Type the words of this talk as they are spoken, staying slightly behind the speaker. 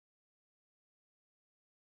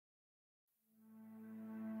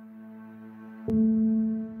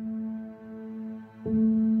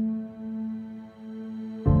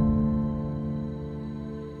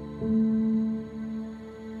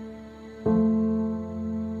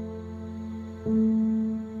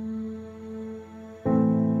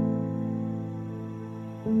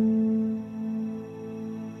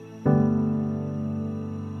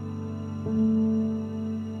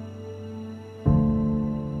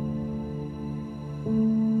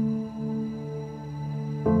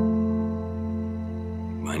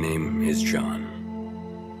is John.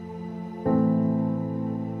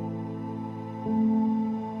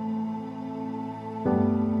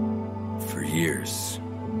 For years,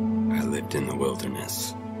 I lived in the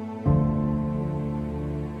wilderness.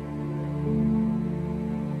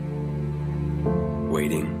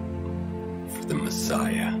 Waiting for the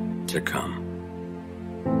Messiah to come.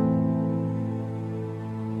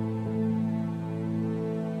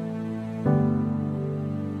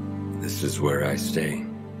 This is where I stay,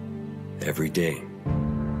 every day.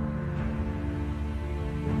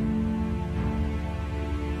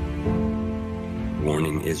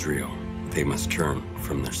 Warning Israel, they must turn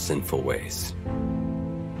from their sinful ways.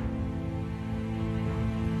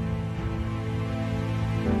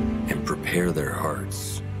 And prepare their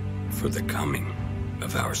hearts for the coming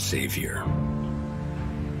of our Savior.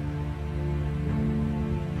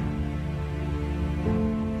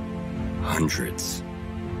 Hundreds,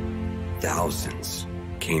 thousands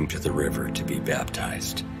came to the river to be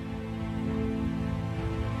baptized.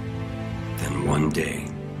 Then one day,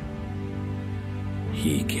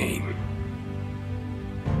 he came.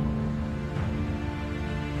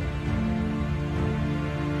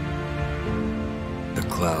 The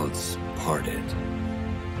clouds parted,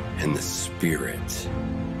 and the Spirit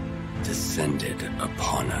descended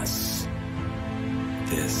upon us.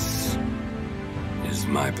 This is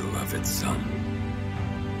my beloved Son,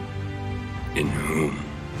 in whom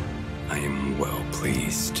I am well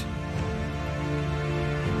pleased.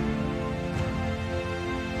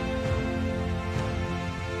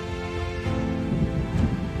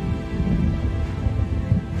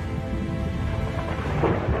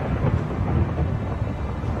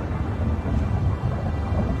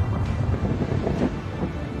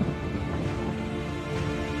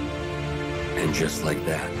 And just like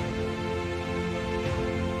that,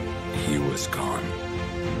 he was gone.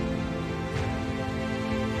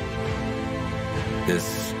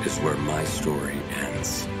 This is where my story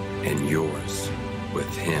ends, and yours with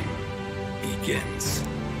him begins.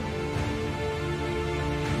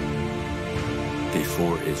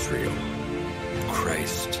 Before Israel,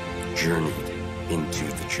 Christ journeyed into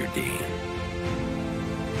the Judean.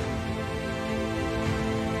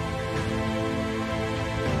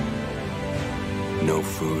 No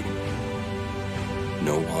food,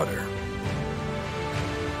 no water.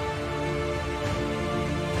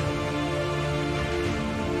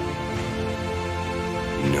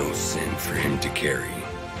 No sin for him to carry.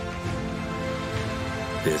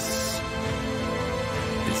 This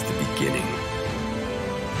is the beginning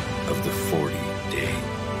of the 40-day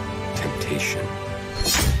temptation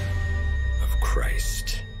of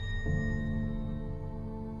Christ.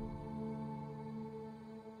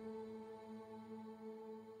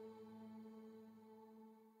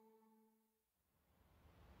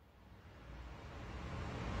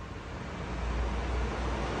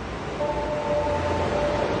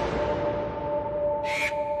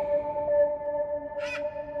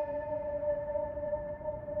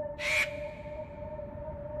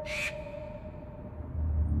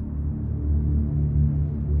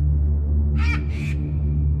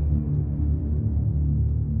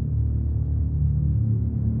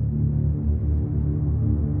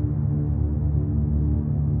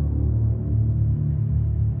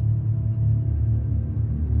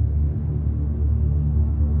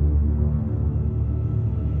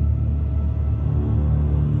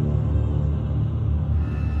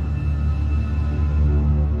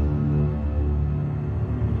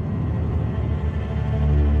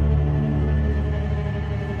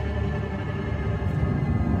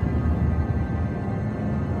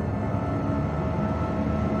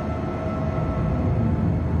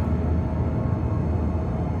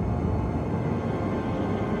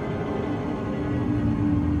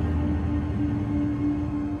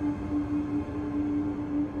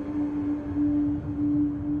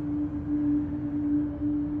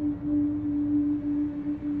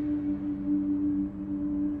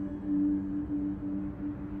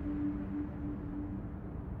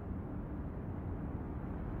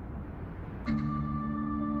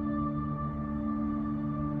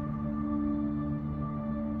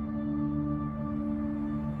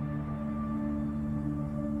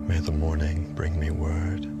 May the morning bring me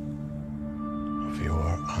word of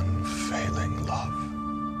your unfailing love,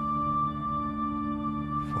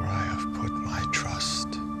 for I have put my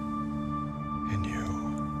trust in you.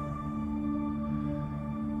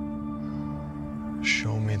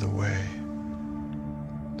 Show me the way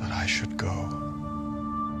that I should go,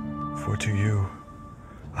 for to you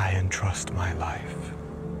I entrust my life.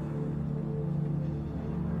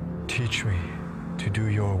 Teach me to do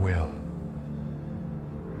your will,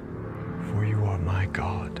 for you are my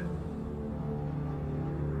God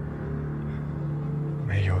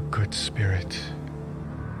good spirit,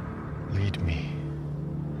 lead me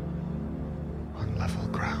on level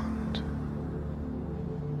ground.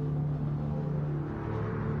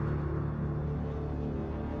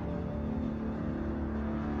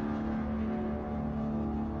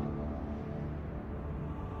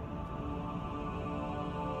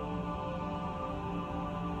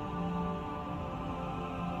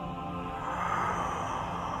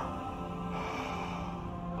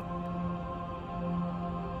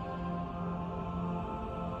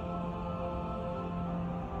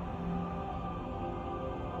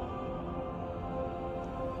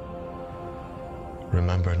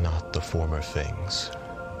 Remember not the former things,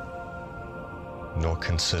 nor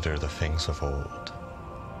consider the things of old.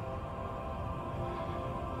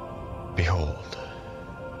 Behold,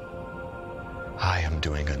 I am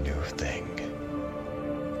doing a new thing,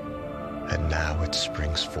 and now it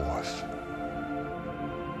springs forth.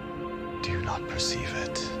 Do you not perceive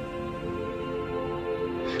it?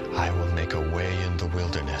 I will make a way in the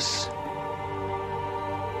wilderness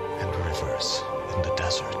and rivers in the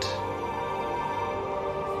desert.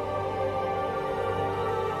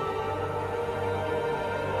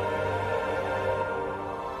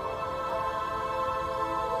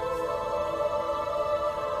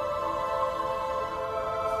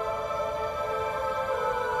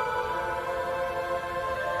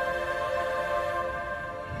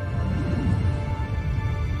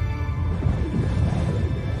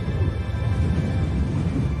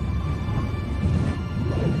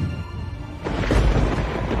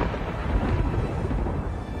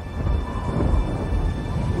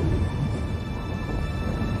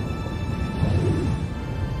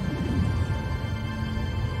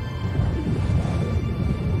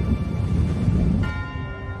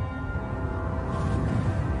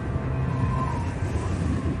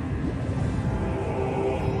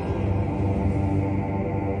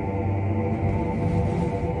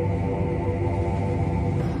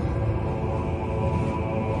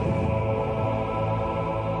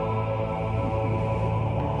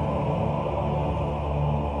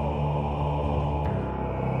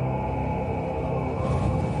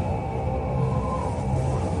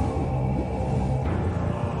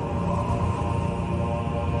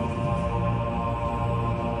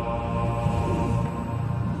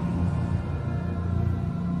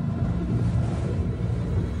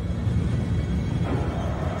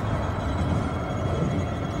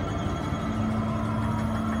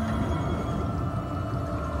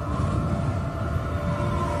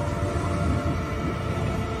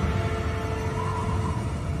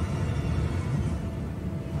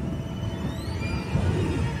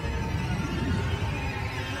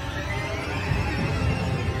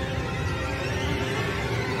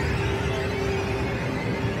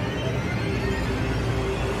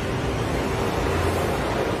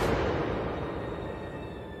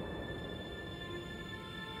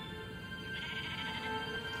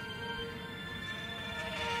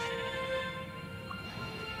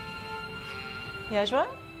 Yeshua?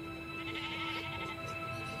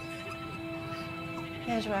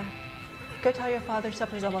 Yeshua, go tell your father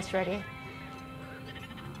supper's almost ready.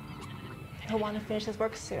 He'll want to finish his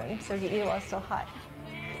work soon, so he eat while it's still hot.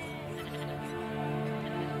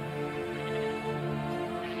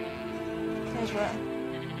 Yeshua,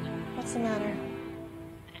 what's the matter?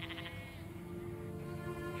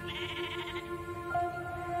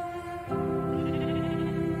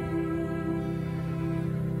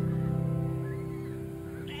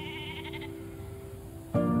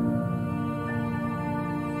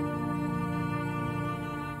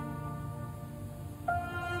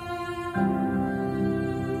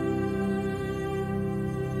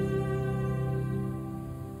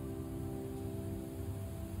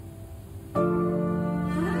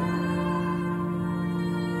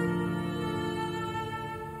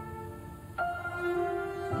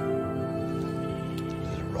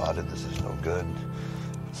 This is no good.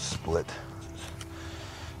 Split.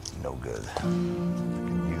 No good.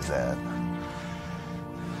 Can use that.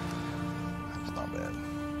 That's not bad.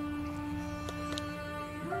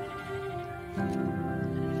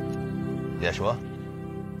 Yeshua?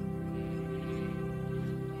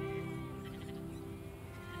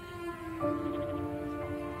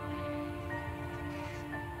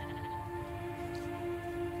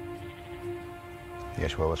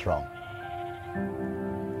 Yeshua, what's wrong?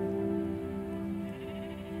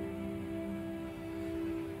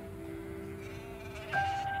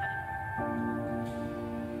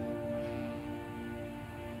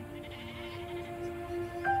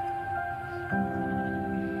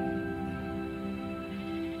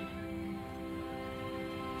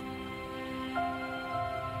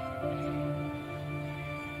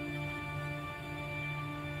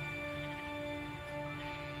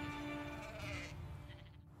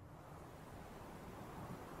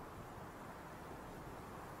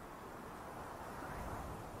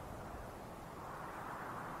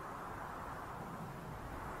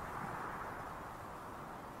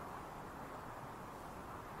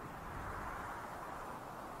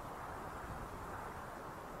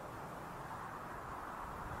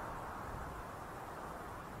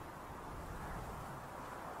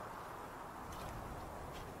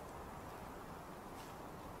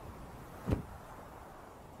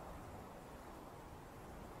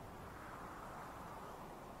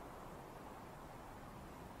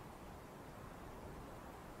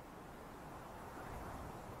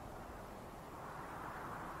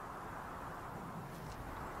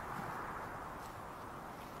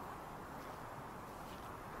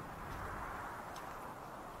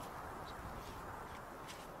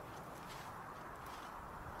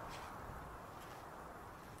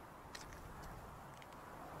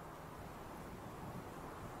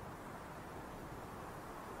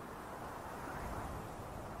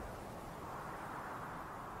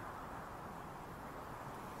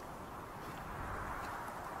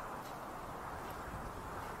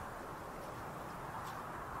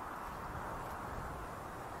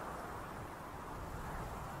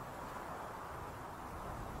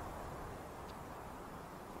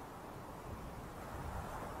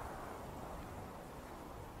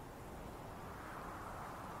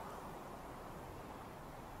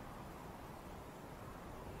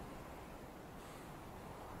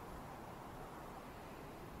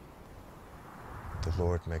 The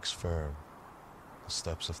Lord makes firm the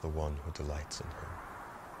steps of the one who delights in him.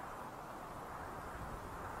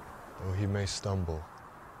 Though he may stumble,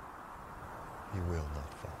 he will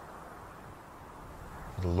not fall.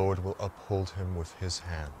 For the Lord will uphold him with his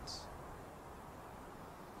hands.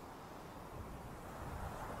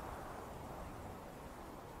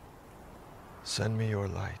 Send me your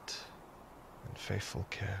light and faithful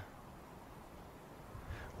care.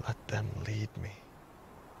 Let them lead me.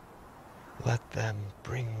 Let them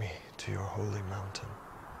bring me to your holy mountain,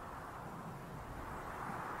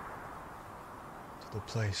 to the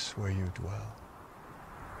place where you dwell.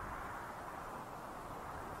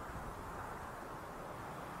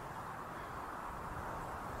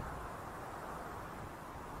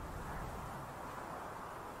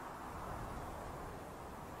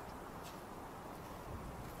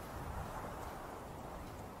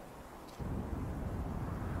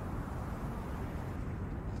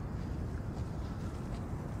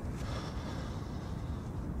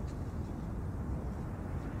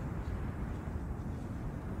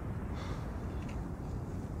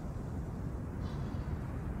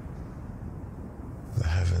 The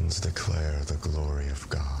heavens declare the glory of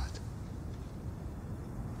God.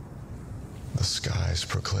 The skies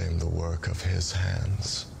proclaim the work of his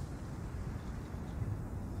hands.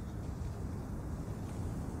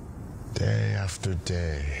 Day after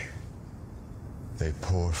day, they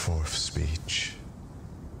pour forth speech.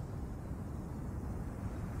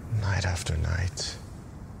 Night after night,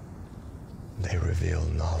 they reveal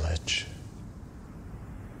knowledge.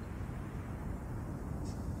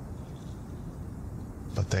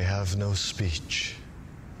 But they have no speech.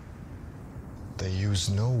 They use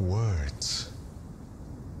no words.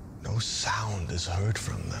 No sound is heard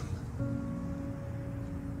from them.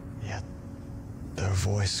 Yet their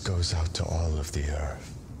voice goes out to all of the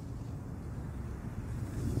earth.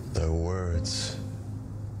 Their words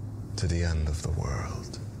to the end of the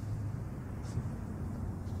world.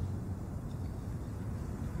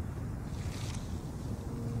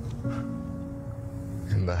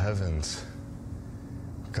 In the heavens,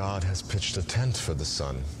 God has pitched a tent for the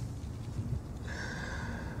sun.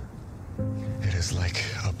 It is like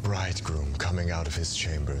a bridegroom coming out of his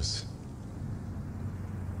chambers,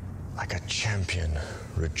 like a champion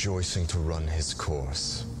rejoicing to run his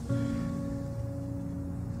course.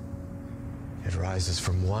 It rises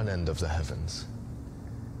from one end of the heavens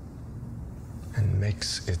and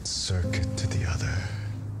makes its circuit to the other.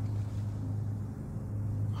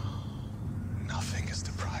 Nothing is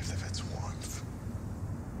deprived of its warmth.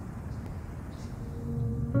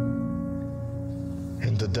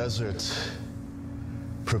 In the desert,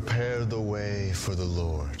 prepare the way for the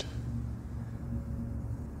Lord.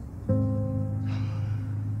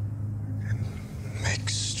 And make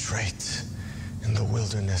straight in the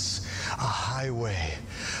wilderness a highway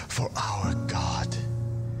for our God.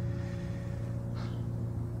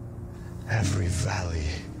 Every valley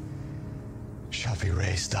shall be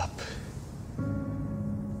raised up,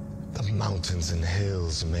 the mountains and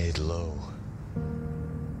hills made low,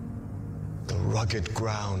 the rugged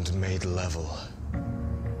ground made level,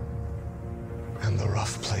 and the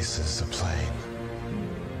rough places a plain.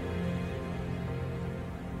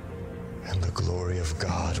 And the glory of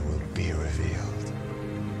God will be revealed,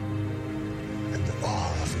 and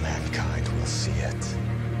all of mankind will see it.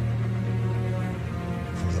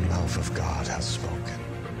 For the mouth of God has spoken.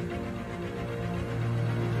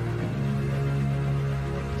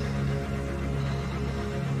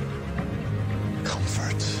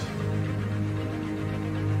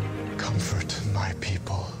 Comfort my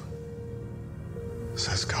people,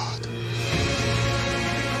 says God.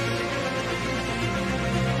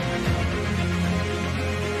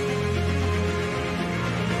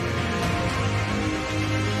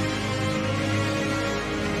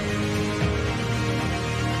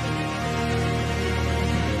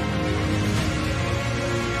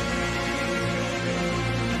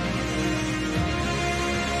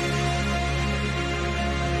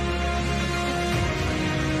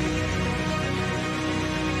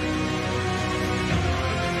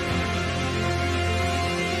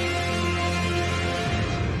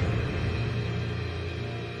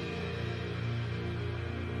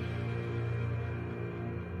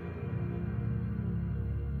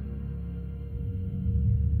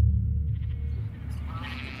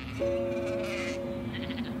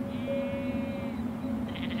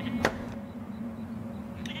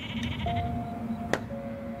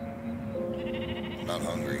 Not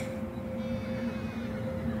hungry.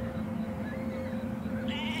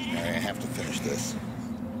 I have to finish this.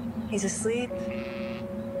 He's asleep.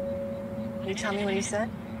 Will you tell me what he said?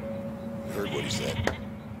 Heard what he said.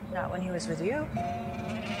 Not when he was with you. Heard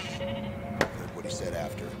what he said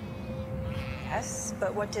after. Yes,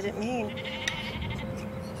 but what did it mean?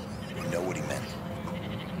 You know what he meant.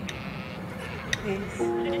 Please,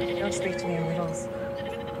 don't speak to me in riddles.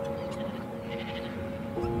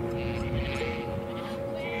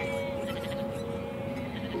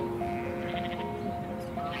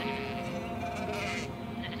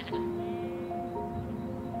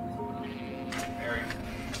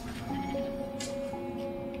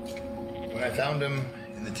 When I found him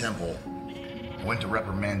in the temple, I went to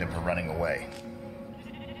reprimand him for running away.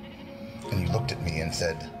 And he looked at me and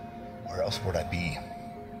said, "Where else would I be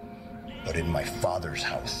but in my father's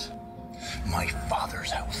house?" My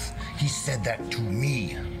father's house. He said that to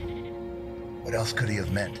me. What else could he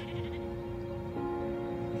have meant?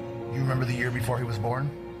 You remember the year before he was born?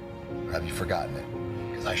 Or have you forgotten it?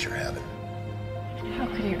 Because I sure haven't. How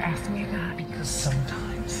could you ask me that? Because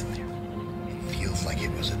sometimes it feels like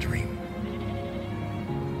it was a dream.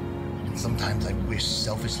 And sometimes I wish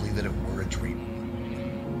selfishly that it were a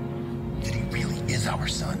dream. That he really is our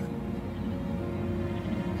son.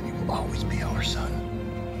 And he will always be our son.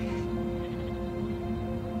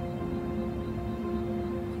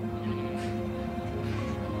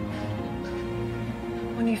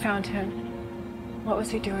 When you found him, what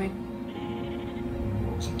was he doing?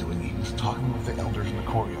 What was he doing? He was talking with the elders in the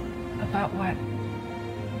courtyard. About what?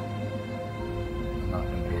 I'm not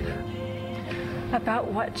going to go there.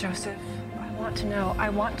 About what, Joseph? I want to know. I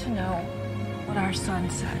want to know what our son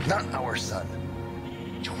said. Not our son.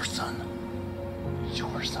 Your son.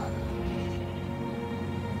 Your son.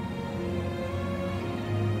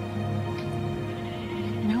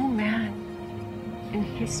 No man in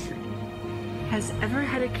history has ever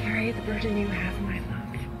had to carry the burden you have, my love.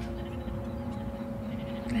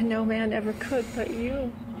 And no man ever could but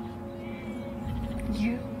you.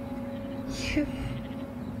 You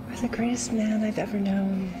are the greatest man I've ever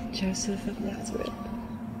known, Joseph of Nazareth.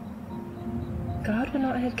 God would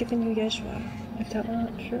not have given you Yeshua if that were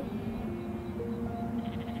not true.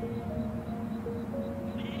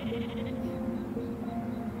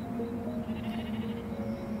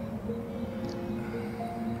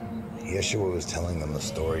 Yeshua was telling them the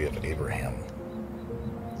story of Abraham.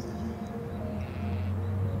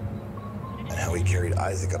 And how he carried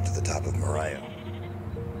Isaac up to the top of Moriah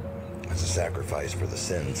as a sacrifice for the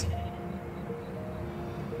sins.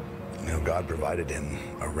 And how God provided him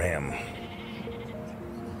a ram.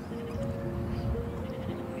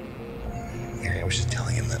 Mary, I was just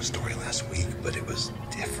telling him that story last week, but it was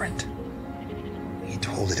different. He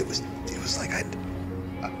told it was like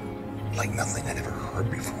like nothing I'd ever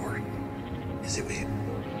heard before. As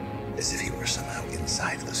if he were somehow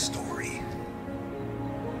inside the story.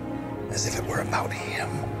 As if it were about him.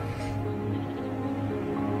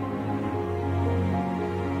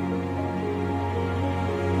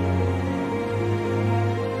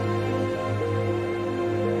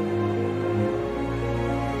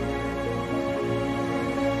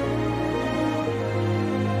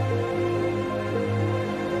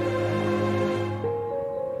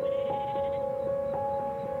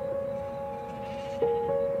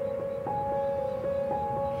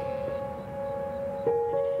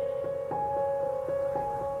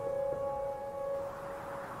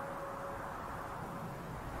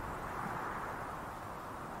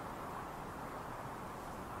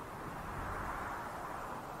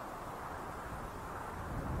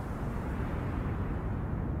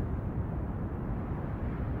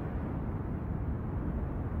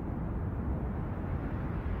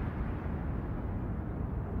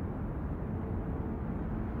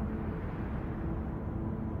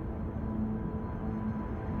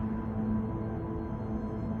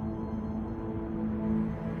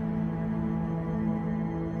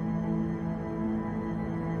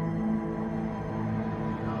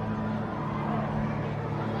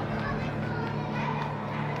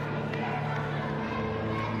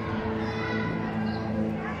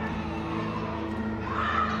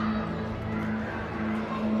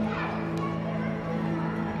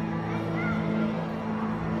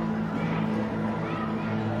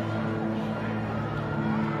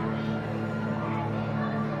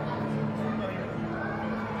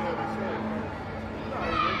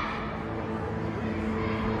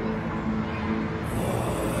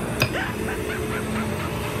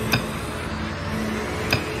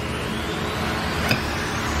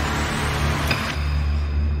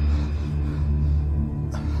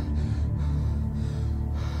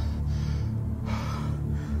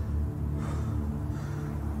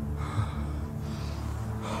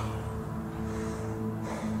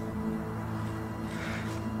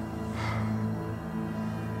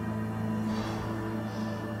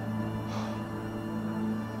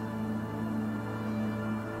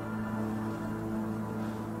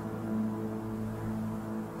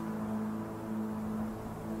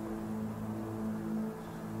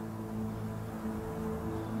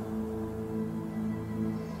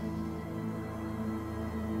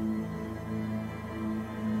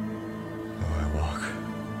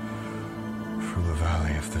 through the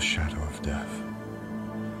valley of the shadow of death,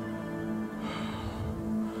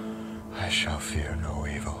 I shall fear no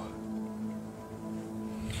evil.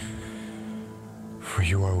 For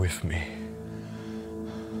you are with me.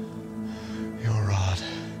 Your rod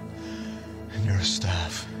and your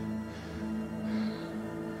staff,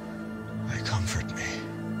 they comfort me.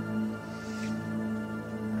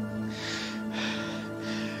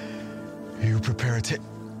 You prepare a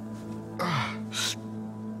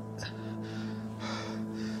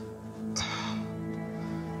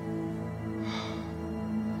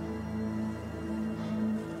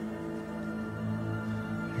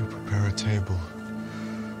You prepare a table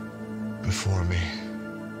before me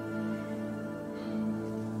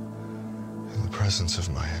in the presence of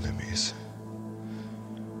my enemies.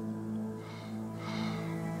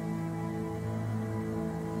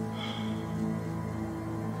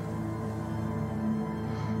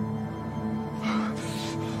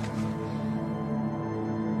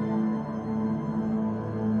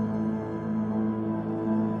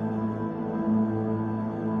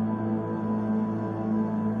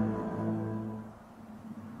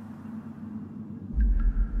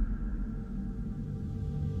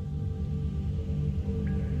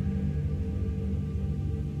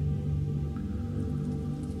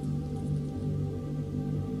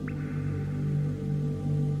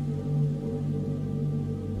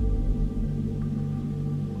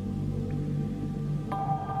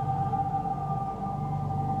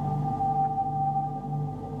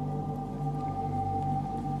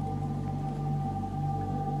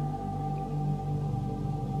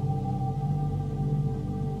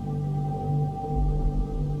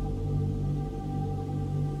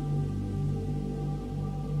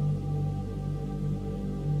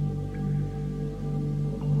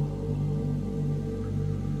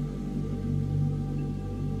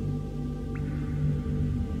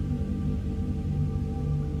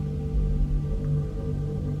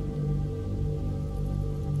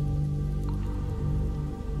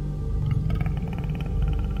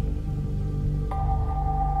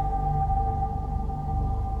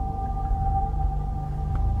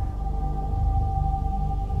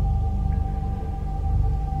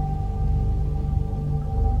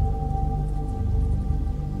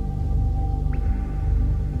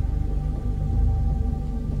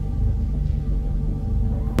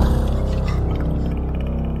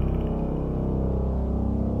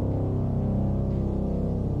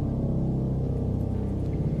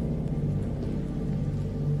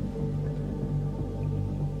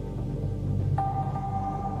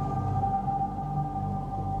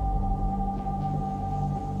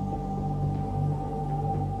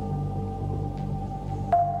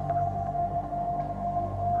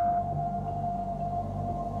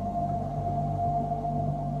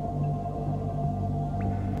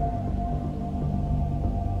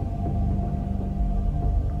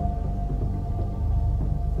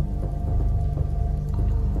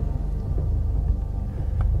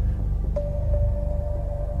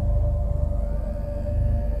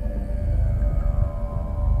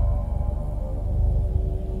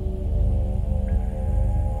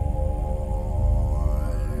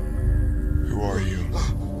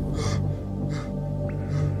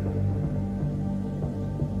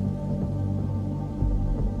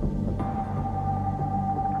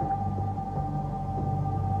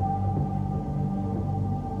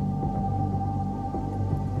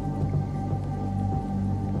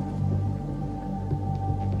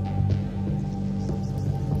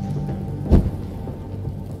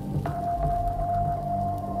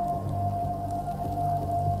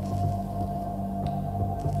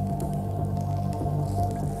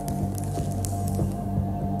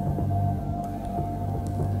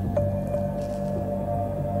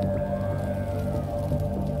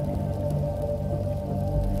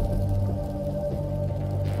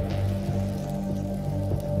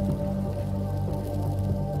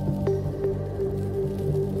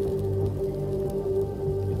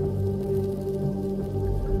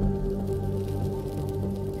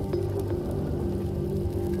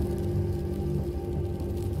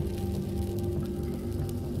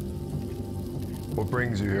 What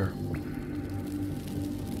brings you here?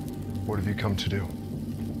 What have you come to do?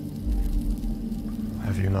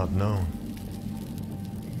 Have you not known?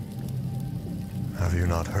 Have you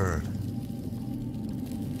not heard?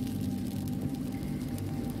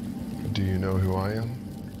 Do you know who I am?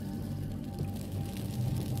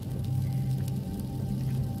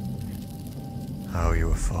 How you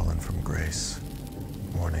have fallen from grace,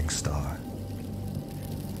 morning star,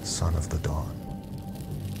 son of the dawn.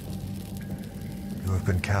 You have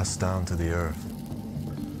been cast down to the earth.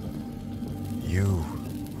 You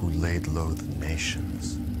who laid low the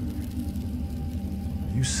nations.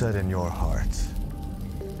 You said in your heart,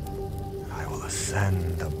 I will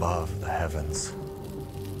ascend above the heavens.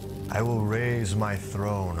 I will raise my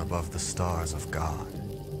throne above the stars of God.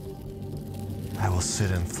 I will sit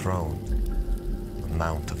enthroned on the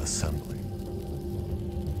Mount of Assembly.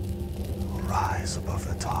 I will rise above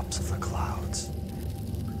the tops of the clouds,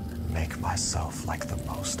 make myself like the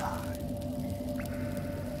Most High.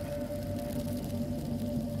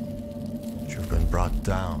 But you've been brought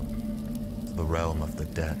down to the realm of the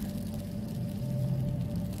dead,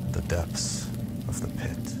 the depths of the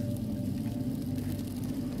pit.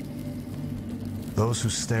 Those who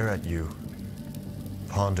stare at you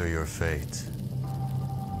ponder your fate.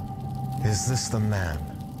 Is this the man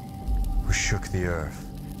who shook the earth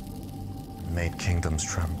and made kingdoms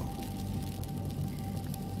tremble?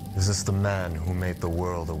 Is this the man who made the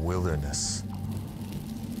world a wilderness,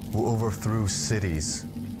 who overthrew cities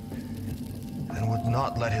and would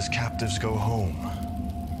not let his captives go home?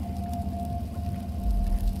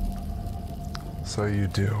 So you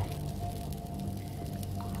do.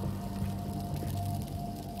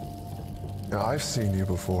 Now, I've seen you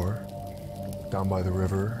before, down by the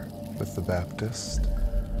river with the Baptist.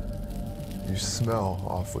 You smell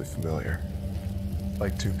awfully familiar,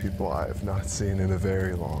 like two people I have not seen in a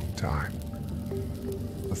very long time.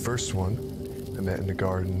 The first one I met in a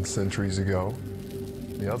garden centuries ago.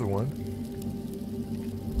 The other one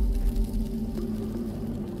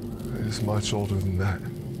is much older than that.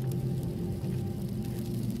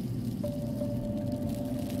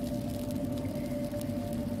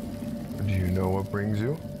 Do you know what brings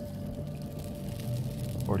you?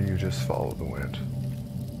 Or do you just follow the wind?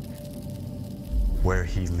 Where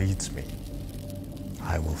he leads me,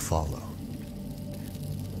 I will follow.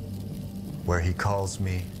 Where he calls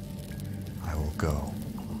me, I will go.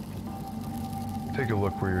 Take a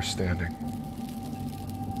look where you're standing.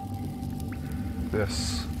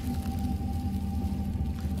 This.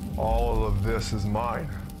 All of this is mine.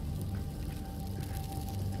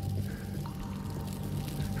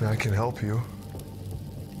 And I can help you.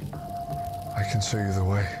 I can show you the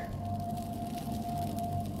way.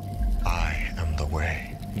 I am the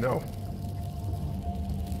way. No.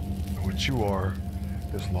 What you are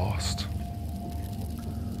is lost.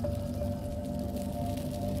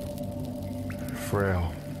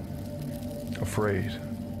 Frail, afraid,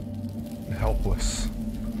 and helpless.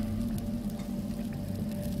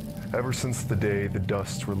 Ever since the day the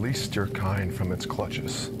dust released your kind from its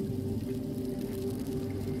clutches.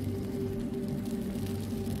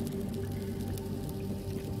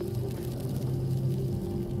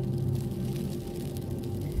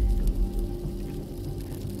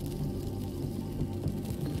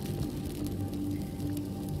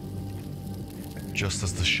 Just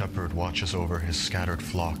as the shepherd watches over his scattered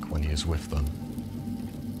flock when he is with them,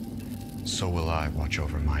 so will I watch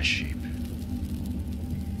over my sheep.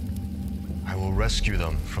 I will rescue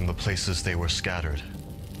them from the places they were scattered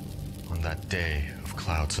on that day of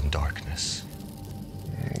clouds and darkness.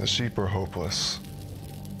 The sheep are hopeless.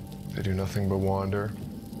 They do nothing but wander.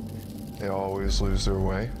 They always lose their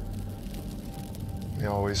way. They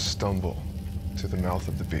always stumble to the mouth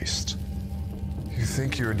of the beast. You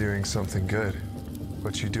think you're doing something good,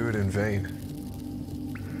 but you do it in vain.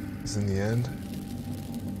 Because in the end,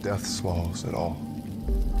 death swallows it all.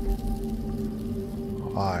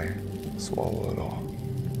 I swallow it all.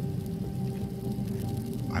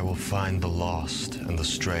 I will find the lost and the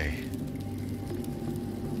stray.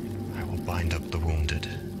 I will bind up the wounded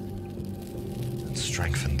and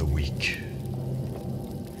strengthen the weak.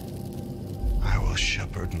 I will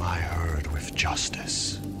shepherd my herd with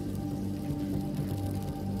justice.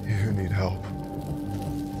 You need help.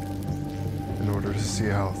 In order to see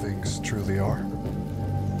how things truly are,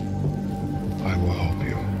 I will help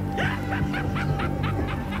you.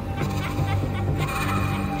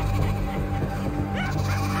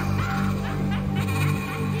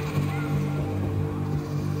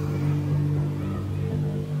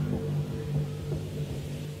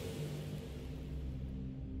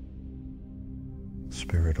 The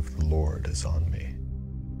Spirit of the Lord is on me,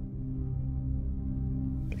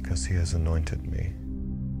 because he has anointed me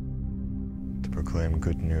to proclaim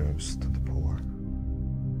good news to the poor.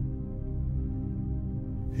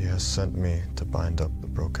 He has sent me to bind up the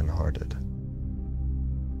brokenhearted,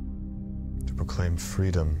 to proclaim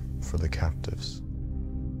freedom for the captives,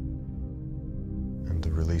 and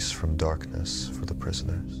the release from darkness for the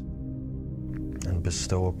prisoners, and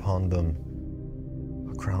bestow upon them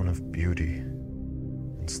a crown of beauty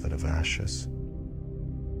instead of ashes,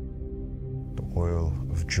 the oil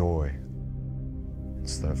of joy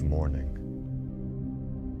instead of mourning,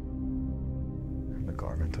 the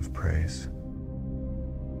garment of praise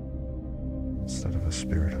instead of a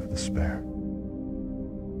spirit of despair.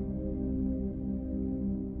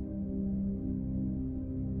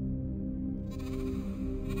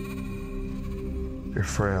 You're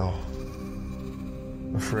frail,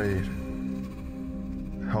 afraid,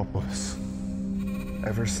 helpless,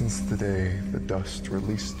 ever since the day the dust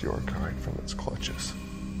released your kind from its clutches.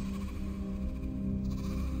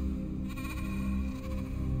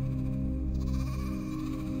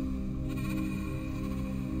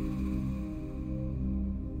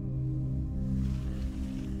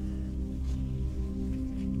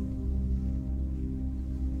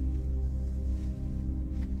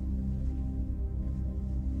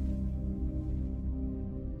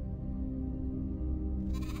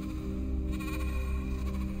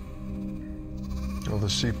 Well, the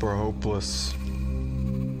sheep are hopeless.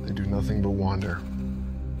 They do nothing but wander.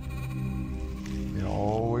 They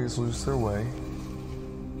always lose their way,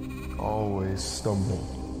 always stumble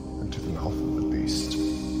into the mouth of the beast.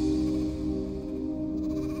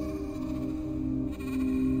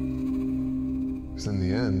 Because in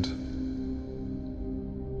the end,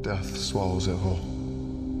 death swallows it whole.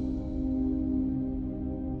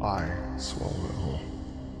 I swallow it whole.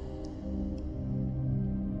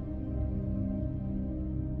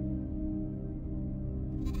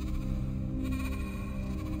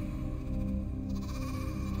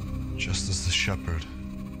 Just as the shepherd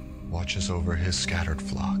watches over his scattered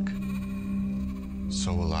flock,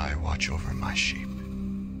 so will I watch over my sheep.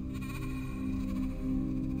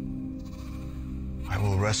 I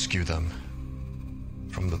will rescue them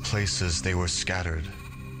from the places they were scattered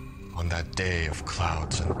on that day of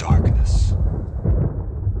clouds and darkness.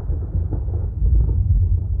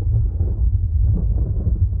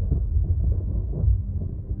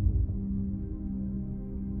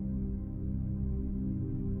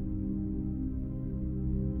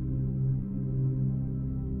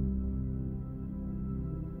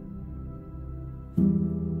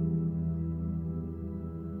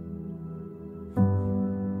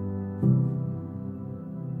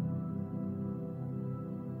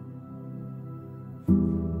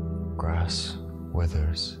 Grass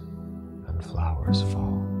withers and flowers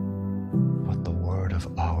fall, but the word of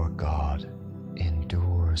our God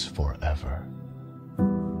endures forever.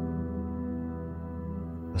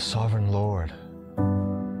 The sovereign Lord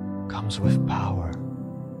comes with power.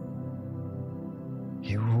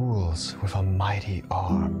 He rules with a mighty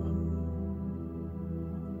arm,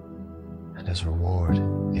 and his reward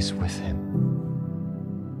is with him,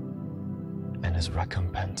 and his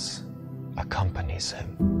recompense accompanies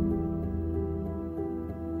him.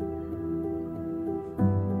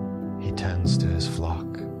 He tends to his flock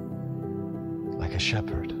like a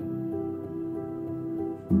shepherd.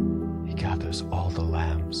 He gathers all the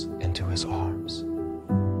lambs into his arms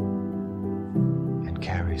and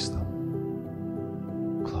carries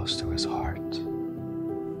them close to his heart.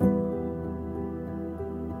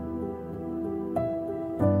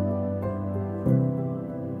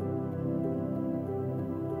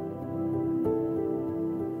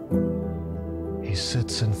 He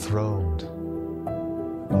sits enthroned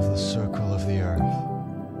above the circle of the earth,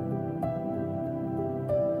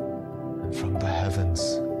 and from the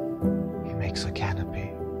heavens he makes a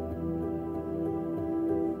canopy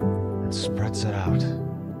and spreads it out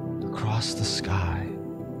across the sky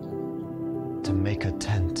to make a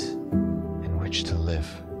tent in which to live.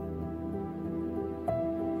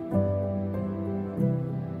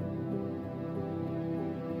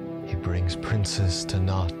 He brings princes to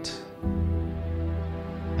naught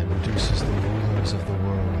and reduces the rulers of the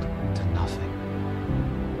world to nothing.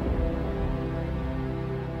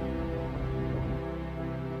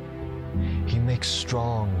 He makes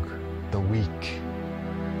strong the weak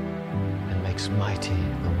and makes mighty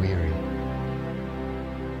the weary.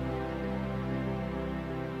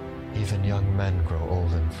 Even young men grow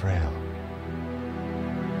old and frail,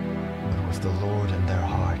 but with the Lord in their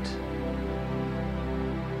heart,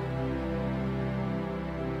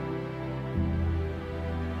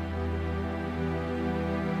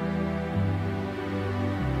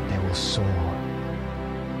 they will soar.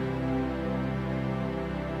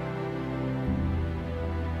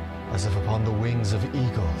 As if upon the wings of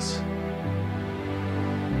eagles.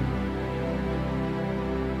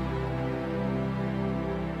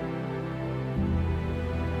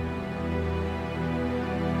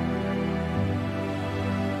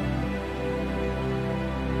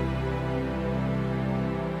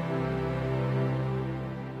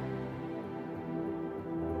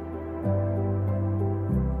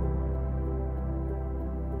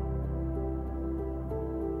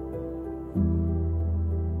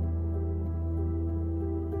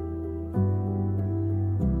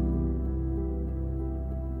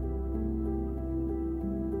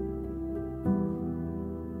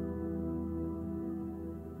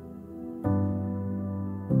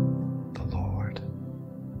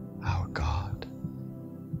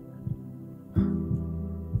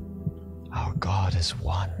 is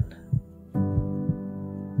one.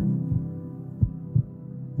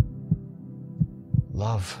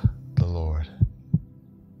 Love the Lord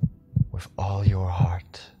with all your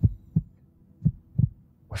heart,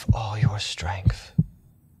 with all your strength,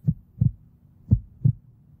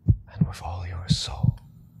 and with all your soul.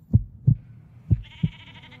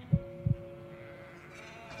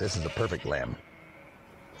 This is the perfect lamb.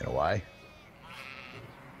 You know why?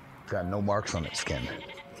 It's got no marks on its skin,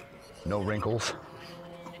 no wrinkles,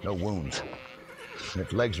 no wounds, and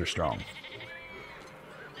its legs are strong.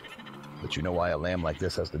 But you know why a lamb like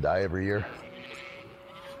this has to die every year?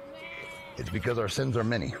 It's because our sins are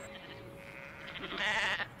many.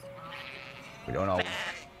 We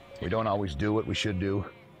don't always do what we should do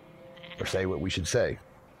or say what we should say.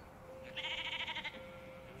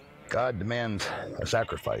 God demands a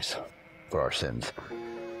sacrifice for our sins,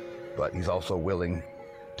 but he's also willing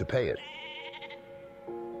to pay it.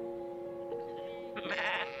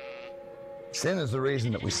 Sin is the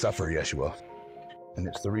reason that we suffer, Yeshua, and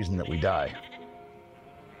it's the reason that we die.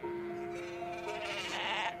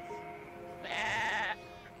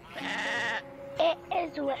 It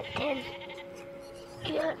is written,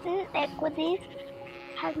 your iniquities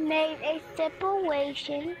have made a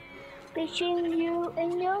separation between you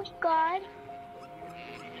and your God,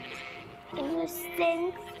 and your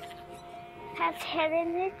sins have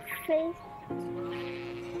hidden his face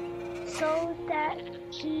so that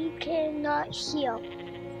he cannot heal.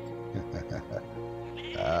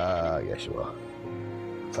 Yeshua.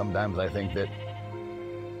 Sometimes I think that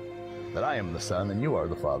I am the Son and you are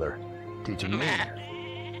the Father, teaching me.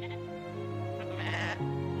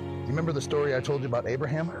 You remember the story I told you about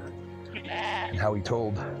Abraham? And how he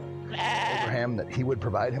told Abraham that he would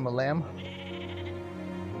provide him a lamb?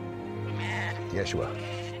 Yeshua.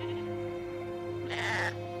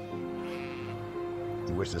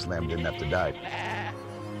 You wish this lamb didn't have to die.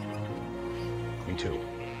 Me too.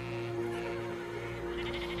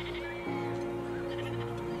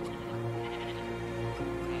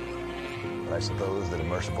 But I suppose that a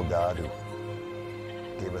merciful God who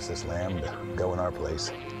gave us this lamb to go in our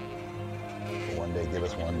place will one day give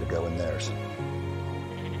us one to go in theirs.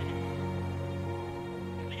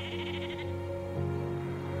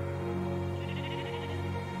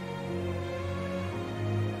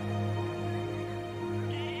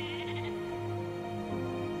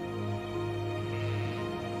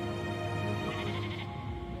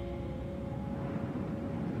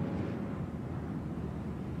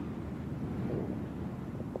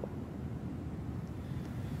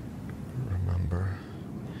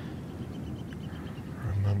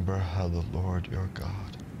 Remember how the Lord your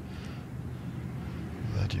God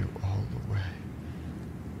led you all the way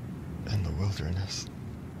in the wilderness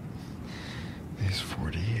these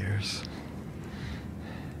 40 years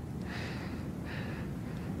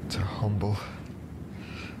to humble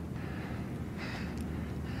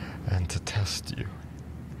and to test you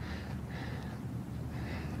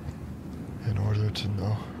in order to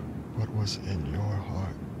know what was in your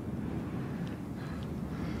heart,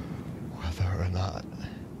 whether or not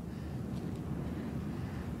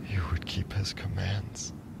you would keep his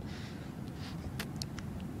commands.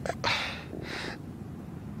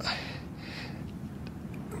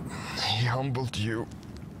 He humbled you,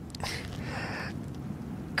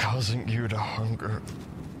 causing you to hunger,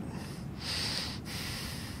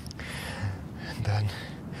 and then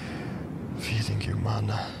feeding you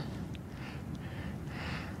manna,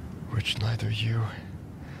 which neither you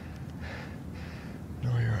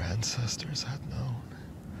nor your ancestors had known,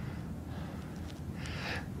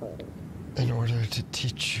 in order to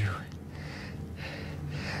teach you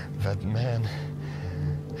that man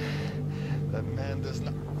does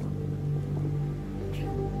not.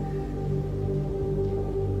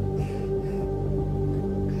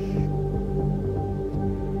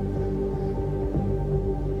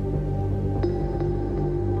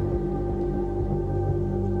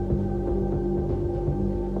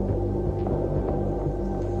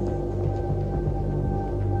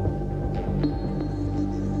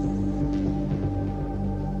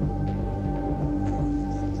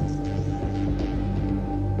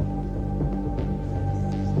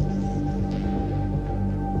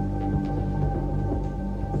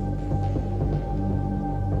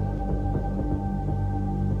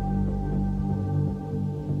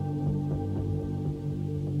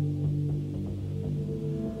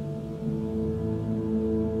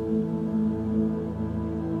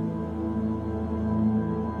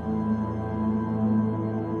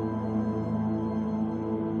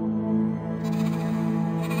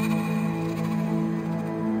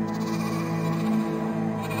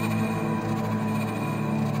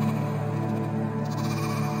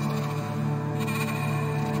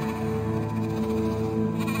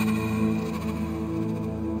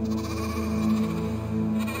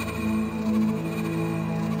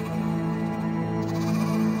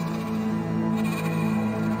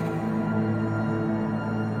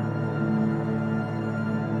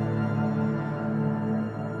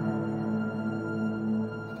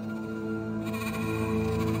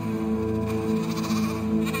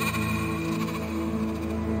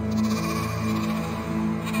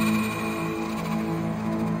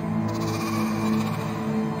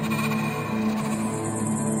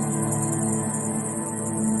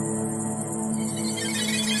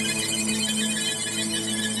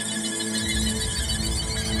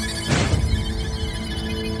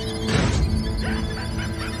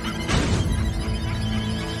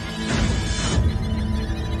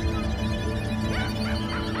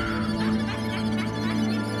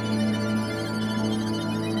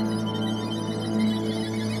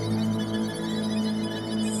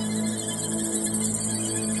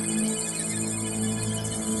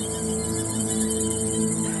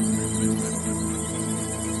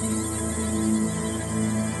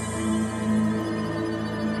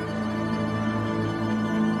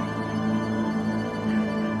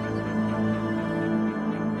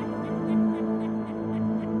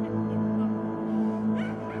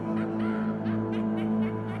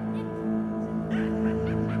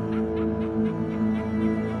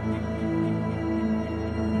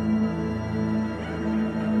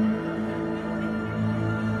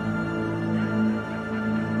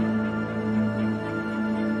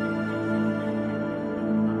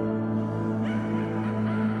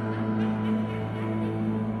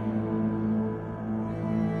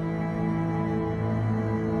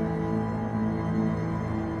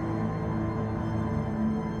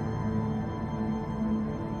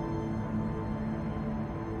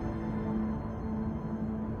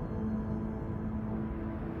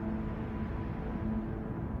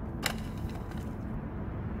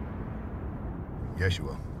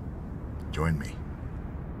 Yeshua, join me.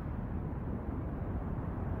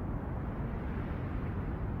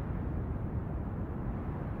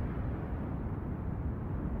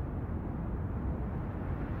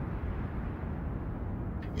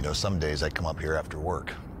 You know, some days I come up here after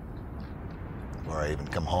work, or I even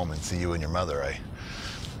come home and see you and your mother. I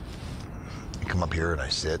come up here and I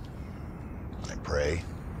sit, and I pray,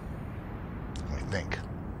 and I think.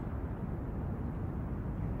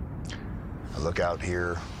 I look out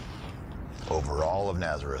here over all of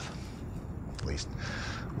Nazareth, at least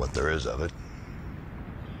what there is of it,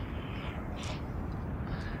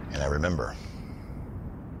 and I remember.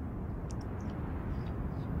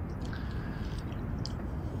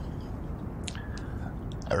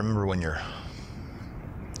 I remember when your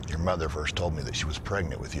mother first told me that she was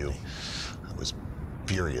pregnant with you. I was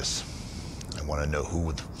furious. I wanted to know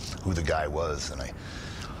who the guy was, and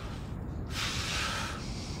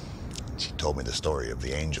she told me the story of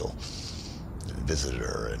the angel that visited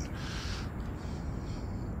her, and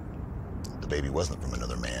the baby wasn't from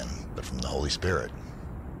another man, but from the Holy Spirit.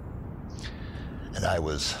 And at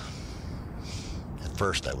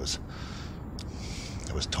first I was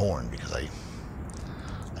torn because I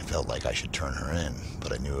felt like I should turn her in,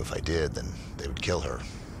 but I knew if I did, then they would kill her.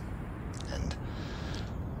 And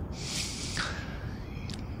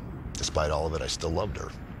despite all of it, I still loved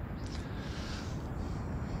her.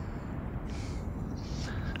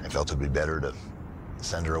 I felt it would be better to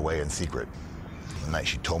send her away in secret. The night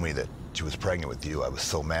she told me that she was pregnant with you, I was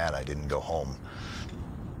so mad I didn't go home.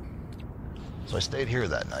 So I stayed here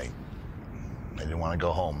that night. I didn't want to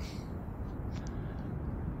go home.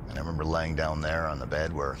 And I remember laying down there on the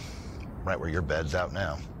bed right where your bed's out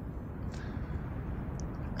now.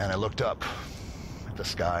 And I looked up at the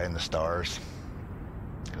sky and the stars,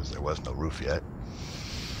 because there was no roof yet.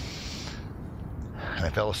 And I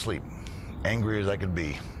fell asleep, angry as I could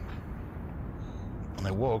be. And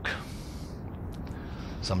I woke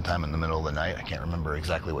sometime in the middle of the night. I can't remember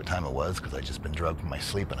exactly what time it was, because I'd just been drugged from my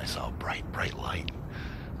sleep, and I saw a bright, bright light.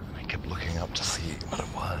 And I kept looking up to see what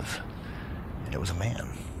it was. And it was a man.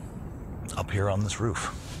 Up here on this roof,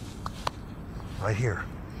 right here.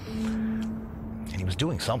 And he was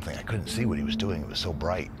doing something. I couldn't see what he was doing. It was so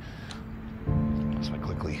bright. So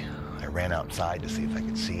I ran outside to see if I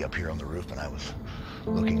could see up here on the roof, and I was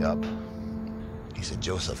looking up. He said,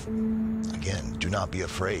 "Joseph, again, do not be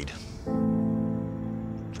afraid.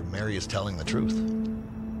 For Mary is telling the truth.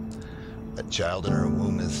 That child in her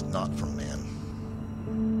womb is not from man,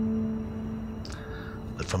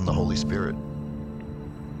 but from the Holy Spirit."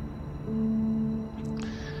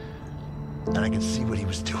 And I could see what he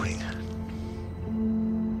was doing.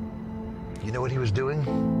 You know what he was doing?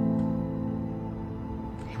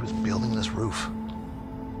 He was building this roof.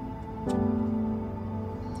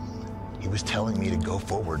 He was telling me to go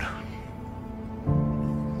forward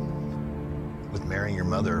with marrying your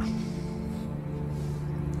mother.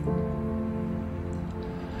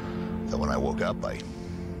 So when I woke up, I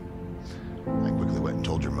quickly went and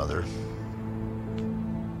told your mother.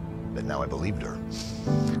 But now I believed her.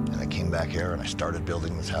 And I came back here and I started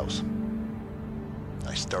building this house.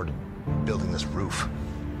 I started building this roof.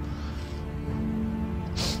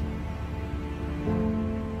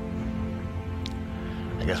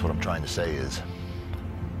 I guess what I'm trying to say is,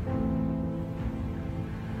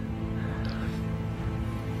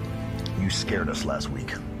 you scared us last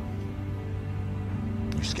week.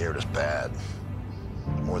 You scared us bad.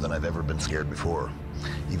 More than I've ever been scared before.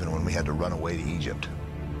 Even when we had to run away to Egypt.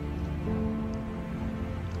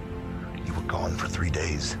 You were gone for 3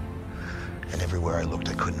 days, and everywhere I looked,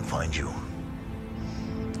 I couldn't find you.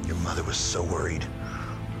 Your mother was so worried.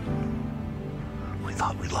 We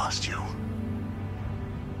thought we lost you.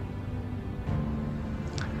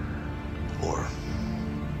 Or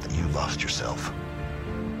that you lost yourself.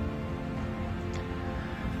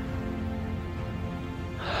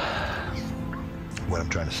 What I'm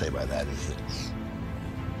trying to say by that is that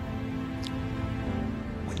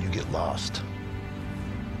when you get lost,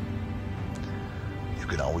 you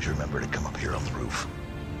can always remember to come up here on the roof.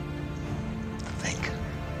 To think.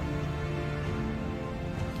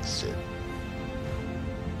 To sit.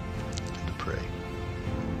 And to pray.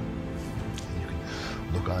 And you can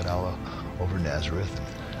look out over Nazareth and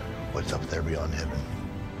what's up there beyond heaven.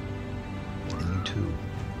 And you too,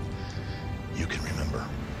 you can remember.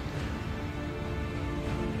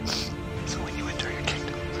 So when you enter your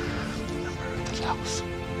kingdom, remember this house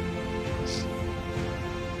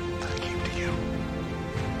that I gave to you.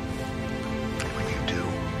 And when you do,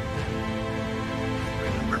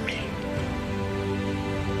 remember me.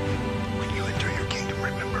 When you enter your kingdom,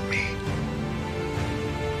 remember me.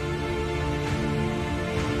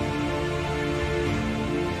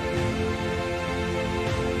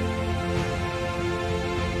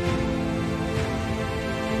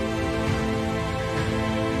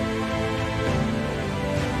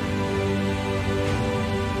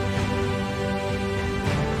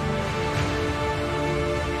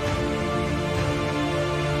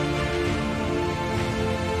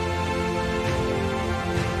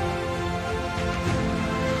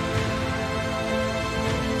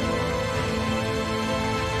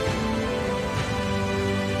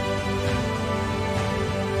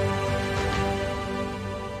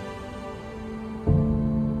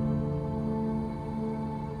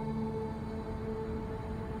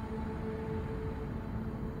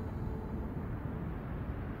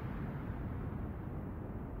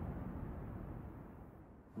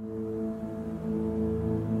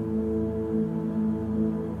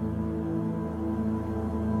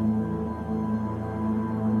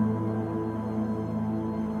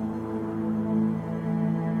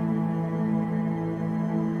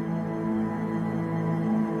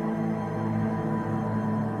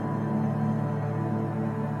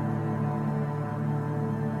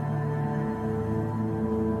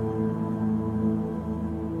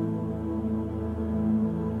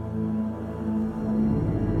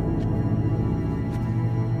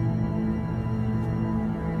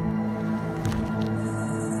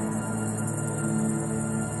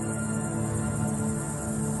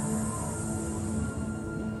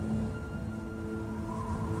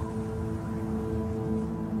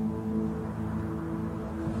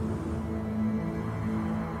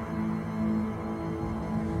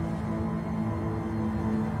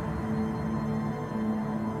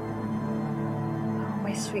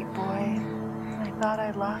 my sweet boy. I thought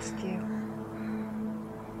I lost you.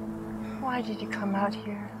 Why did you come out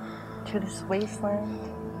here, to this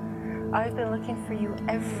wasteland? I've been looking for you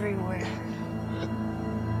everywhere.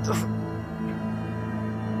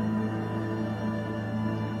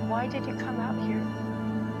 Why did you come out here?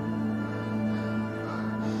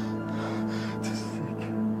 To seek,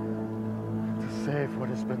 to save what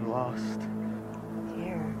has been lost.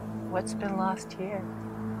 Here? What's been lost here?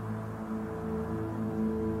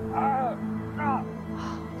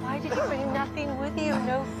 Why did you bring nothing with you?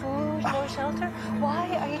 No food, no shelter? Why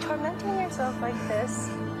are you tormenting yourself like this?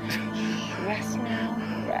 Rest now,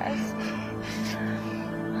 rest.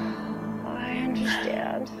 I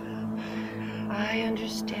understand. I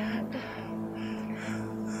understand.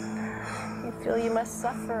 You feel you must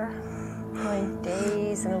suffer, going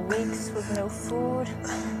days and weeks with no food,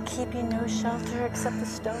 keeping no shelter except the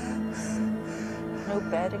stones, no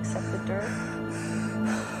bed except the dirt.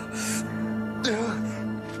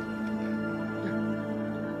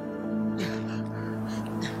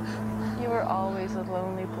 You were always a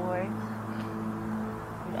lonely boy.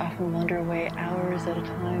 You'd often wander away hours at a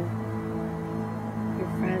time. Your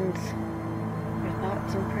friends, your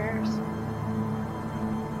thoughts and prayers.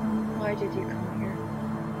 Why did you come here?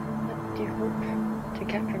 What do you hope to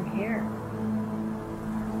get from here?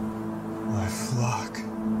 My flock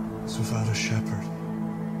is without a shepherd,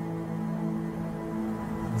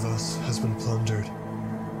 and thus has been plundered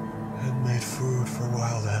and made food for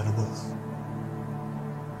wild animals.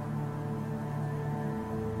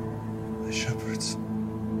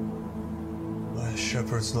 My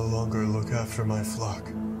shepherds no longer look after my flock,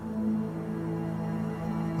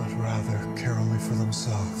 but rather care only for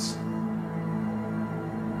themselves.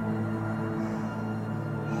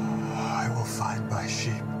 I will find my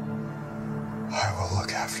sheep. I will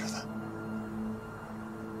look after them.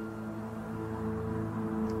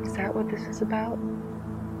 Is that what this is about?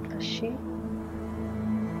 A sheep?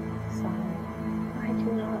 Son, I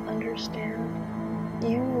do not understand.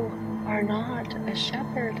 You are not a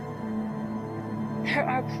shepherd. There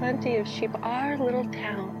are plenty of sheep. Our little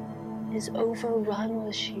town is overrun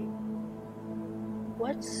with sheep.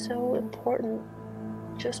 What's so important?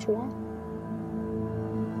 Just one?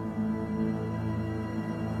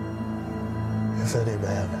 If any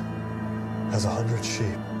man has 100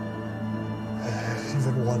 sheep, and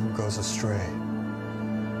even one goes astray,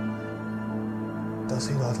 does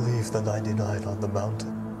he not leave the 99 on the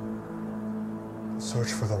mountain?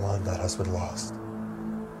 Search for the one that has been lost.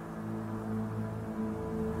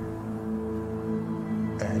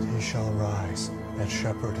 And he shall rise and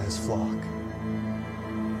shepherd his flock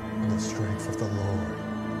in the strength of the Lord,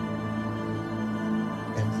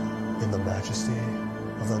 in the majesty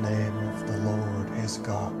of the name of the Lord his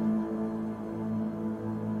God.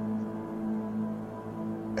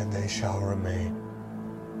 And they shall remain.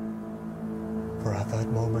 For at that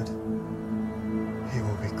moment, he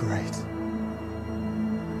will be great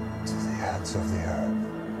to the ends of the earth.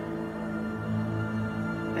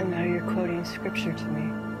 And now you're quoting scripture to me.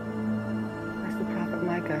 That's the prophet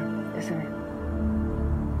Micah, isn't it?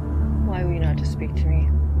 Why will you not just speak to me?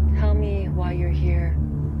 Tell me why you're here.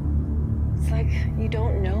 It's like you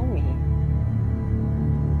don't know me.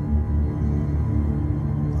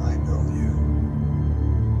 I know you.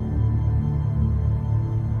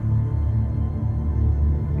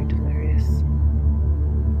 You're delirious.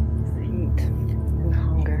 It's the heat and the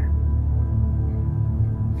hunger.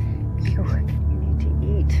 You need to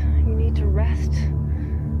eat. You need to rest.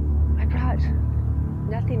 I brought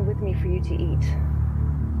nothing with me for you to eat.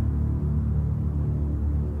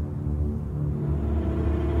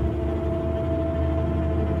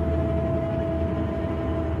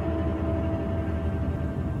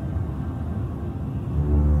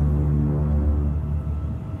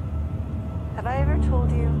 Have I ever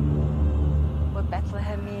told you what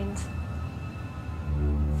Bethlehem means?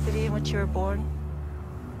 The city in which you were born?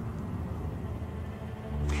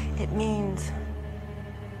 It means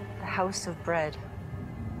the house of bread.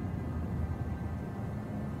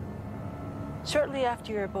 Shortly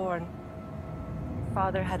after you were born, your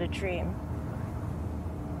father had a dream.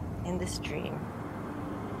 In this dream,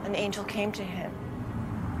 an angel came to him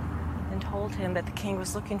and told him that the king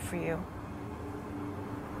was looking for you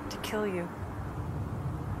to kill you.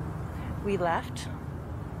 We left.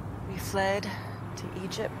 We fled to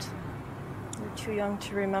Egypt. We were too young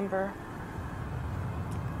to remember.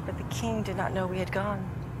 But the king did not know we had gone,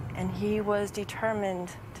 and he was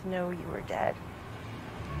determined to know you were dead.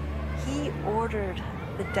 He ordered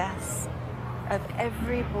the deaths of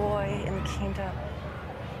every boy in the kingdom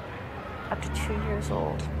up to 2 years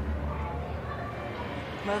old.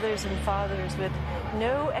 Mothers and fathers with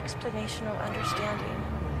no explanation or understanding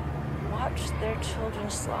watched their children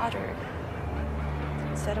slaughtered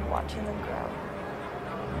instead of watching them grow.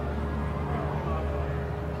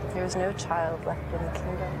 There was no child left in the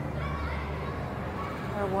kingdom,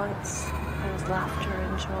 where once there was laughter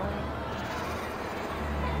and joy.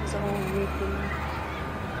 There was only weeping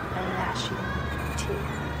and gnashing of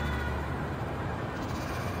teeth.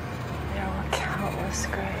 There were countless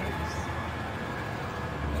graves,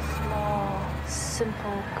 small,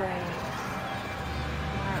 simple graves,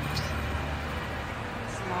 marked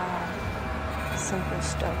small, simple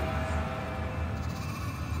stones.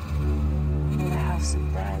 In the house of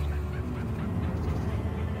bread.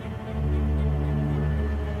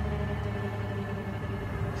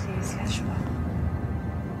 Please, Yeshua,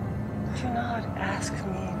 do not ask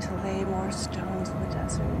me to lay more stones in the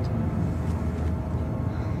desert.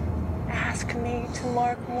 Ask me to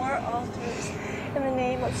mark more altars in the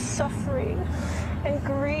name of suffering and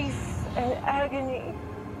grief and agony.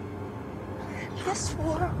 This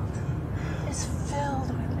world is filled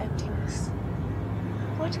with emptiness.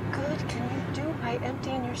 What good can you do by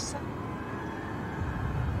emptying yourself?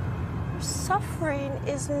 Your suffering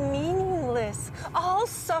is meaningless. All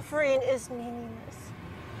suffering is meaningless.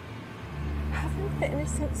 Haven't the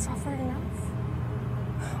innocent suffered enough?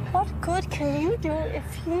 What good can you do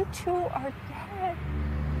if you too are dead?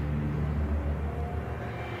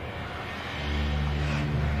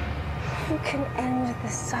 You can end the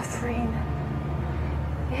suffering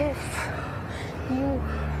if you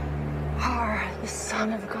are the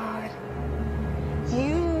Son of God.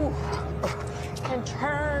 You can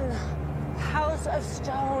turn the house of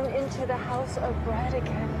stone into the house of bread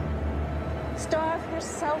again. Starve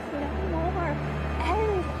yourself no more.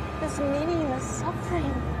 End this meaningless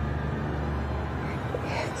suffering.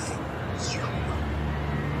 If you are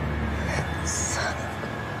the Son of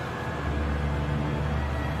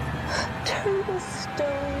God, turn the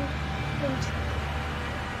stone into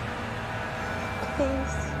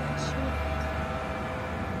please.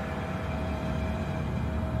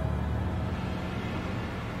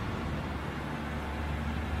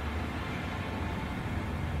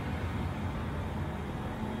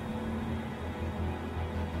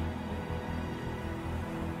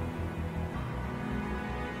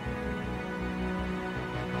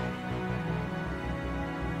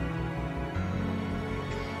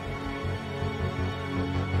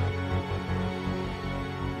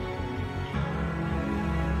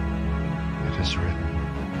 It is written,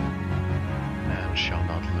 man shall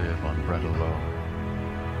not live on bread alone,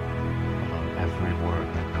 but on every word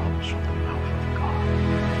that comes from the mouth of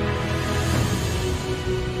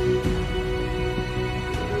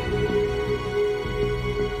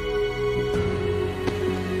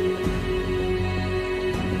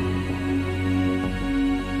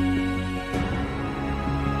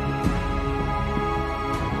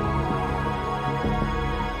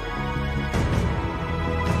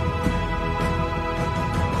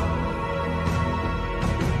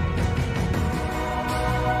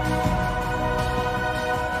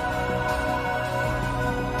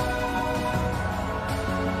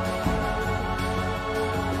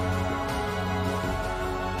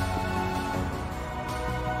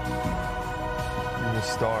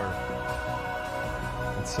Starve,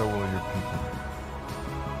 and so will your people.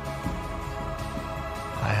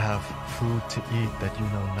 I have food to eat that you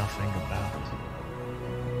know nothing about.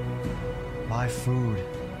 My food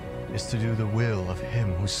is to do the will of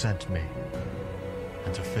him who sent me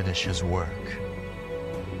and to finish his work.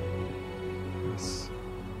 This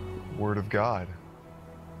word of God,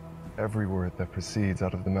 every word that proceeds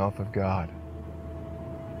out of the mouth of God.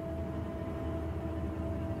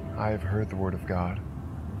 I have heard the word of God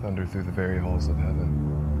thunder through the very halls of heaven.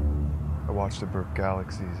 I watched it birth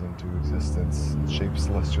galaxies into existence and shape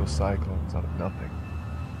celestial cyclones out of nothing.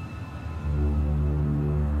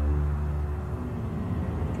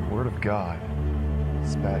 The word of God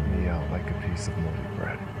spat me out like a piece of moldy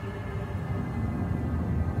bread.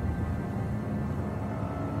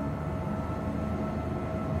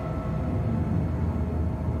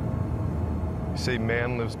 You say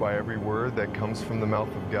man lives by every word that comes from the mouth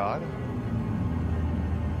of God?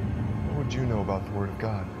 What would you know about the word of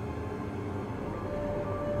God?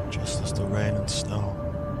 Just as the rain and snow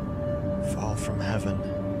fall from heaven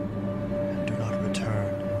and do not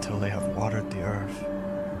return until they have watered the earth,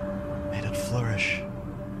 made it flourish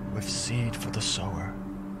with seed for the sower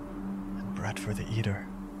and bread for the eater,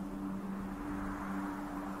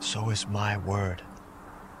 so is my word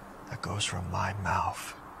that goes from my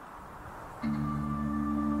mouth.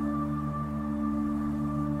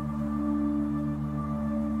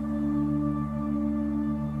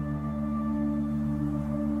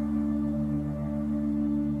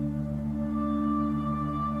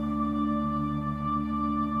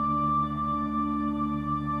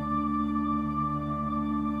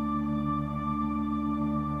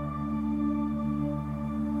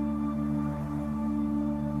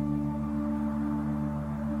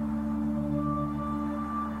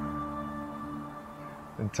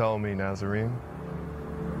 Tell me, Nazarene,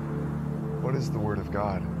 what is the Word of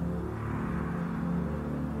God?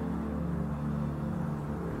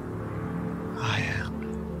 I am.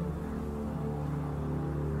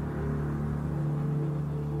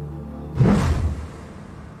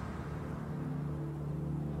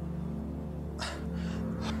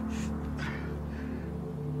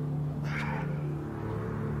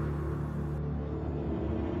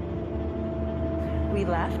 We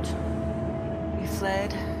left. We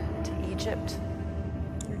fled to Egypt.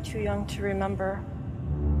 We were too young to remember.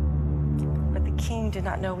 But the king did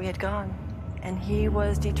not know we had gone, and he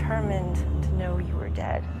was determined to know you were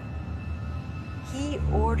dead. He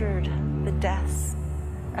ordered the deaths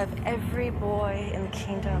of every boy in the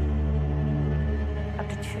kingdom up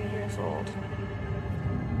to 2 years old.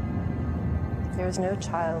 There is no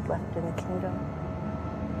child left in the kingdom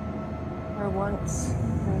where once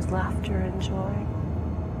there was laughter and joy.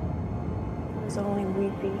 There was only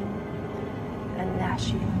weeping and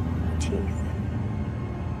gnashing of teeth.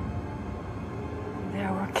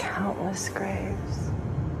 There were countless graves,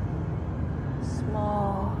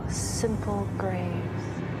 small, simple graves,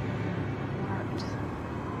 marked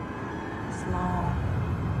small,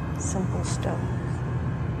 simple stones.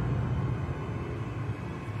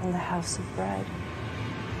 In the house of bread.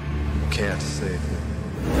 Can't save me.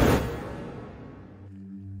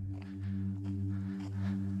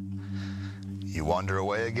 You wander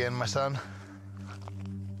away again, my son?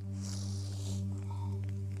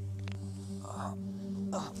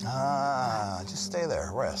 Just stay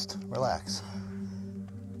there, rest, relax.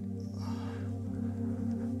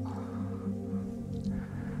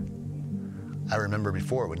 I remember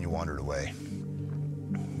before when you wandered away.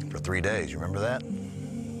 For 3 days, you remember that?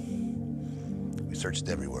 We searched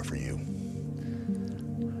everywhere for you.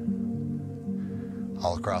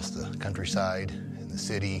 All across the countryside, in the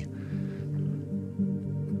city.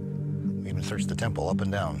 We even searched the temple up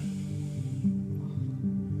and down.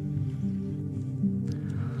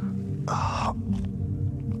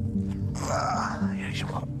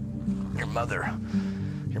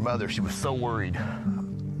 Your mother, she was so worried.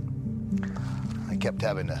 I kept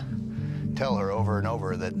having to tell her over and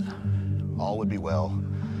over that all would be well,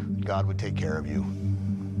 God would take care of you.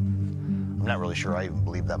 I'm not really sure I even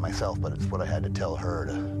believed that myself, but it's what I had to tell her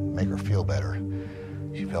to make her feel better.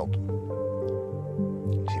 She felt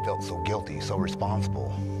so guilty, so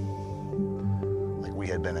responsible, like we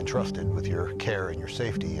had been entrusted with your care and your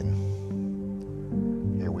safety,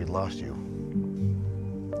 and here we'd lost you.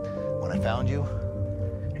 When I found you,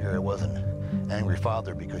 here I was an angry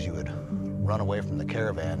father because you had run away from the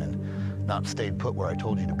caravan and not stayed put where I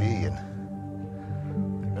told you to be, and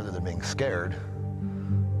rather than being scared,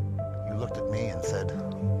 you looked at me and said,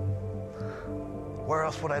 where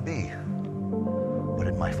else would I be but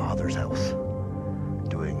in my father's house,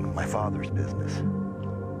 doing my father's business?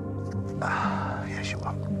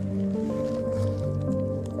 Yeshua.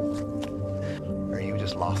 Or are you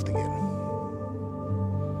just lost again?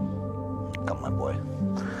 Come, my boy.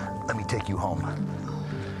 Let me take you home.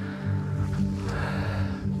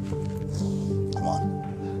 Come on.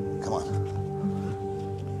 Come on.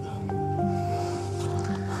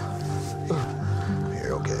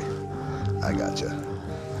 You're okay. I got you.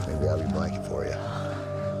 Let me grab your blanket for you.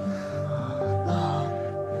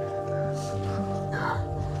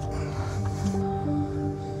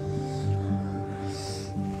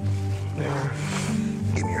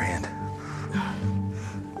 Give me your hand.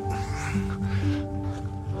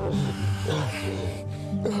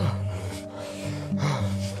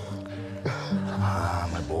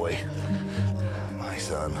 My boy, my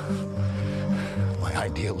son, my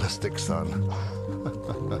idealistic son.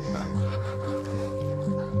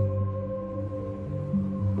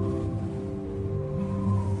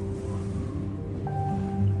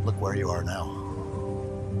 Look where you are now.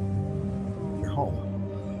 You're home.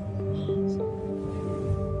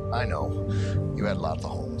 I know you had lots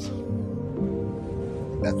of homes.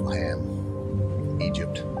 Bethlehem,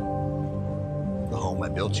 Egypt, the home I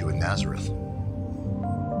built you in Nazareth.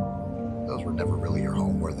 Those were never really your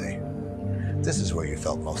home, were they? This is where you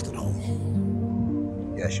felt most at home.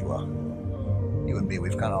 Yeshua, you and me,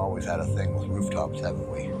 we've kind of always had a thing with rooftops, haven't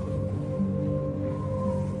we?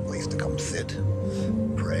 A place to come sit,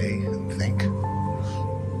 pray, and think.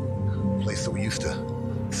 A place that we used to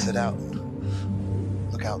sit out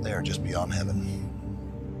and look out there just beyond heaven.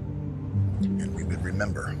 And we would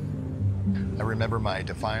remember. I remember my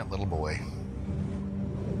defiant little boy.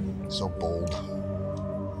 So bold.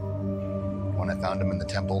 When I found him in the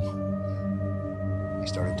temple, he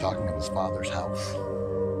started talking of his father's house,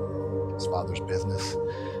 his father's business,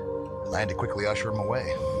 and I had to quickly usher him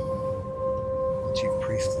away. chief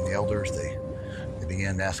priests and the elders, they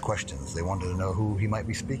began to ask questions. They wanted to know who he might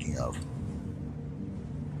be speaking of.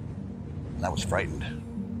 And I was frightened.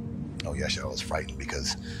 Oh, yes, I was frightened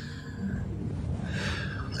because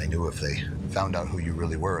I knew if they found out who you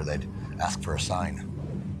really were, they'd ask for a sign.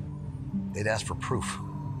 They'd ask for proof.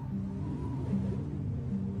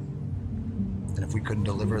 And if we couldn't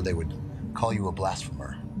deliver, they would call you a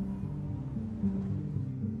blasphemer.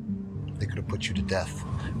 They could have put you to death.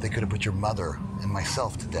 They could have put your mother and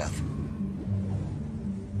myself to death.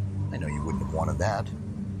 I know you wouldn't have wanted that.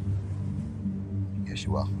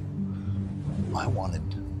 Yeshua, I wanted,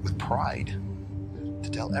 with pride, to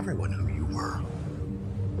tell everyone who you were.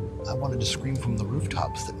 I wanted to scream from the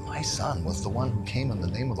rooftops that my son was the one who came in the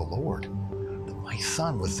name of the Lord. That my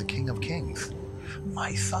son was the King of Kings.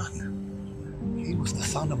 My son. He was the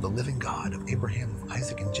son of the living God, of Abraham, of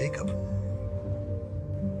Isaac, and Jacob.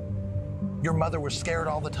 Your mother was scared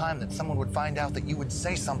all the time that someone would find out that you would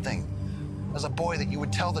say something. As a boy, that you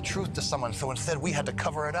would tell the truth to someone, so instead we had to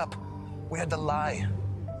cover it up. We had to lie.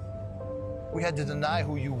 We had to deny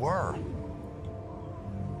who you were.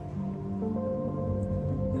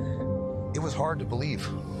 It was hard to believe.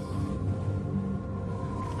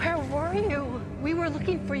 Where were you? We were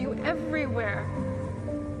looking for you everywhere.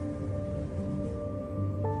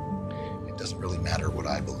 It doesn't really matter what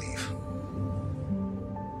I believe.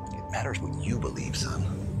 It matters what you believe, son.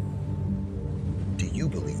 Do you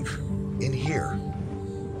believe, in here,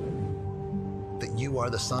 that you are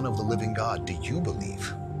the Son of the living God? Do you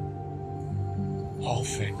believe? All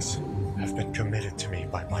things have been committed to me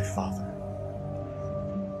by my Father.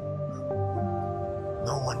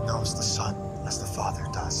 No one knows the Son as the Father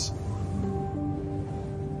does.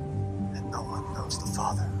 And no one knows the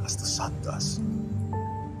Father as the Son does,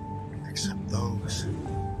 except those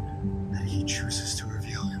that he chooses to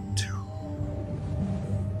reveal him to.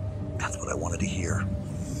 That's what I wanted to hear.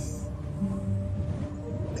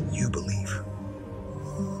 That you believe.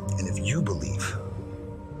 And if you believe,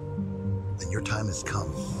 then your time has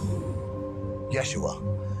come. Yeshua,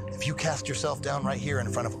 if you cast yourself down right here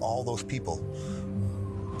in front of all those people,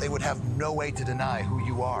 they would have no way to deny who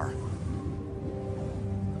you are.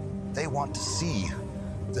 They want to see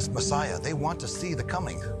this Messiah. They want to see the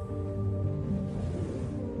coming.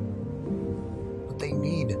 But they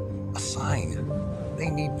need a sign. They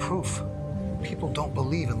need proof. People don't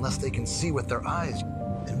believe unless they can see with their eyes.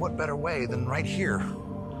 And what better way than right here,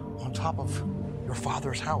 on top of your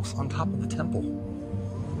Father's house, on top of the temple?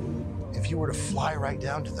 If you were to fly right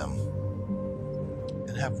down to them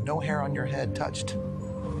and have no hair on your head touched,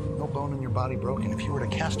 no bone in your body broken, if you were to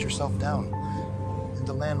cast yourself down and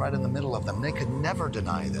to land right in the middle of them, they could never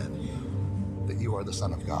deny that you are the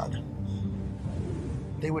Son of God.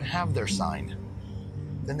 They would have their sign.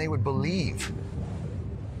 Then they would believe.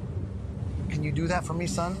 Can you do that for me,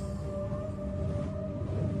 son?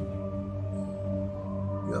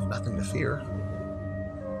 You have nothing to fear.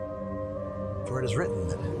 For it is written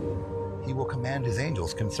that he will command his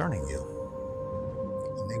angels concerning you,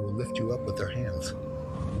 and they will lift you up with their hands,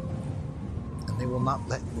 and they will not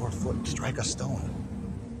let your foot strike a stone.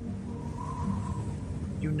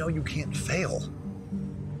 You know you can't fail.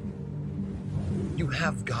 You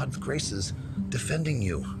have God's graces defending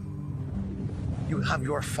you. You have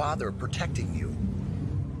your Father protecting you.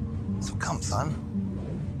 So come, son.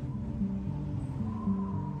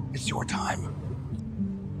 It's your time.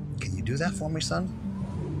 Can you do that for me, son?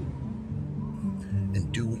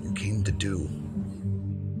 And do what you came to do.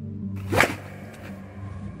 To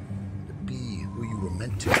be who you were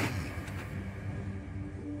meant to be.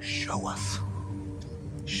 Show us.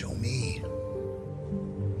 Show me.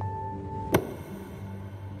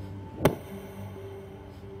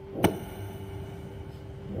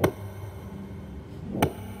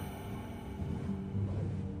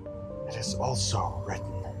 It is also written,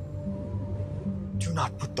 do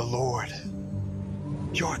not put the Lord,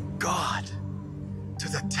 your God, to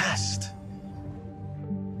the test.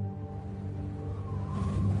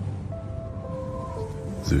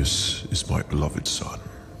 This is my beloved Son,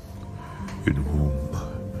 in whom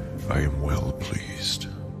I am well pleased.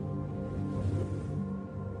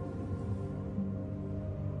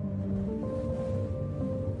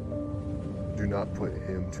 Do not put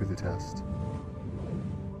him to the test.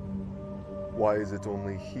 Why is it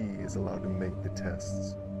only he is allowed to make the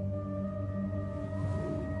tests?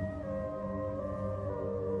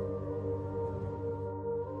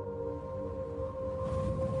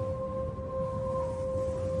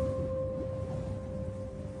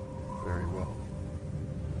 Very well.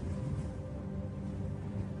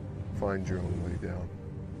 Find your own way down.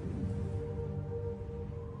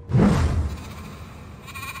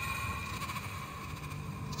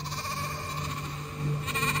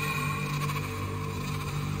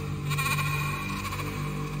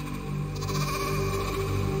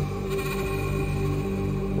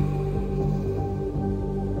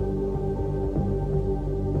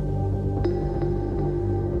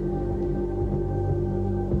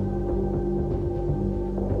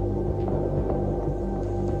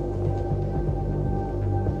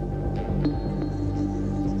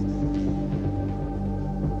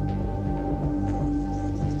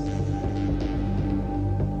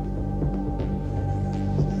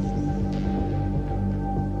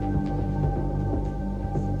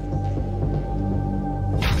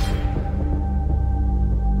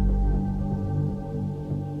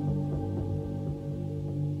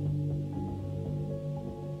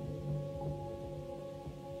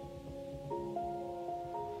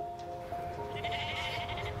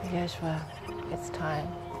 Yeshua, it's time.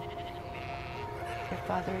 Your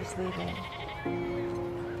father is leaving.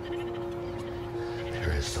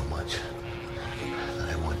 There is so much that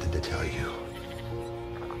I wanted to tell you.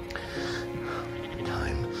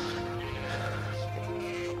 Time.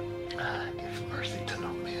 Give mercy to no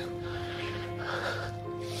man.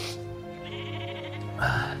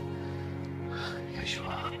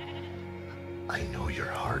 Yeshua, I know your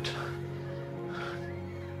heart.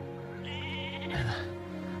 And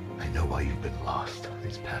I know why you've been lost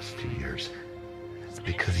these past few years. It's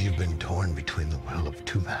because you've been torn between the will of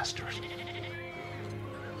two masters.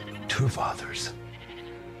 Two fathers.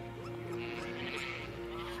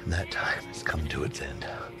 And that time has come to its end.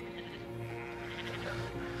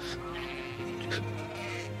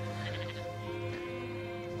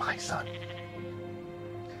 My son,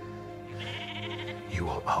 you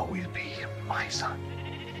will always be my son.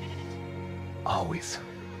 Always.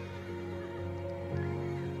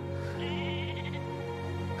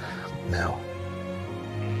 Now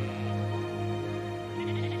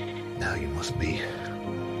you must be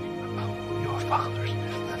about your father's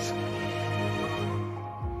business.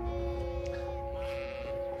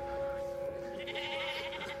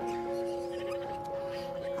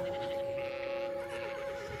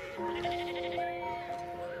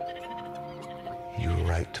 You were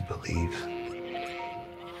right to believe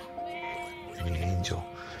in the angel.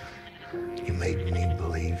 You made me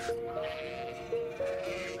believe.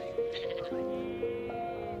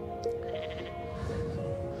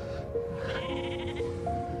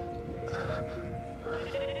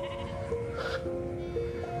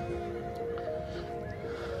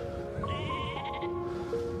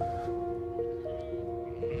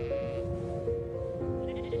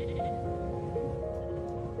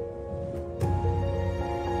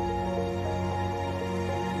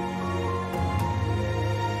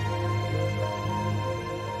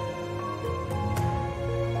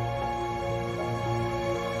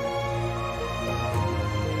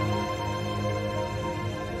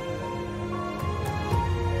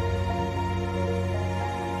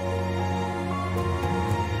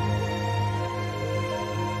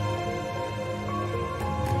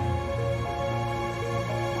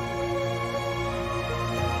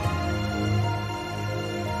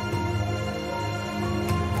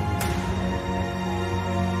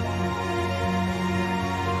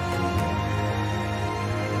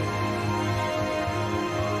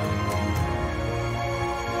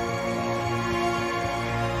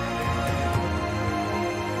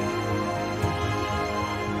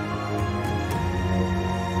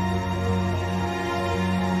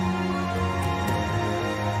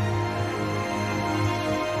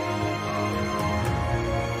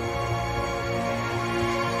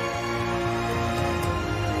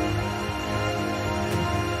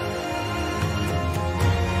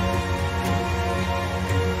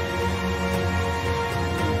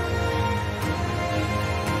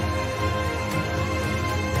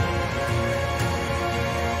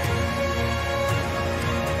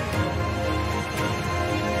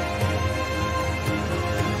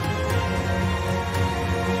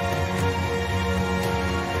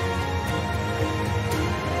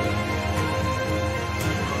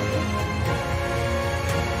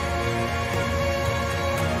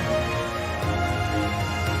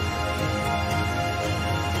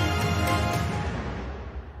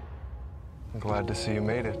 Glad to see you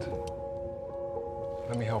made it.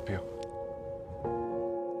 Let me help you.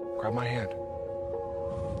 Grab my hand.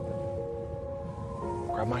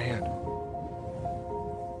 Grab my hand.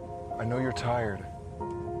 I know you're tired,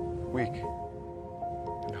 weak,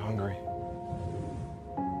 and hungry.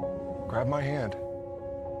 Grab my hand.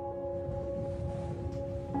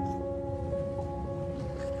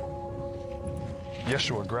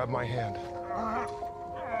 Yeshua, grab my hand.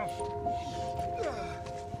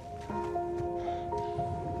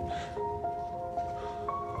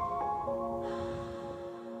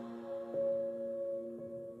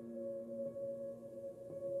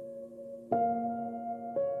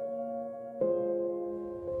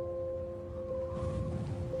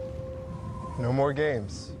 No more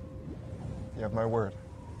games. You have my word.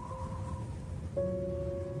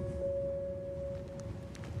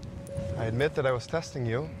 I admit that I was testing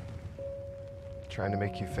you, trying to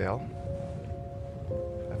make you fail.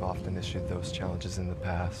 I've often issued those challenges in the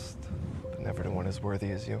past, but never to one as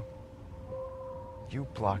worthy as you. You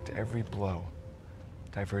blocked every blow,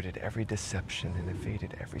 diverted every deception, and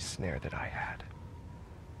evaded every snare that I had,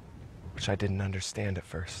 which I didn't understand at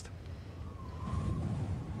first.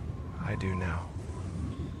 I do now.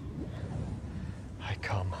 I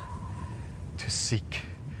come to seek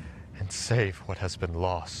and save what has been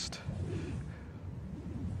lost.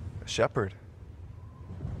 A shepherd.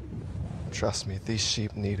 Trust me, these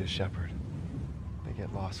sheep need a shepherd. They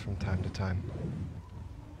get lost from time to time.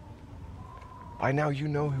 By now you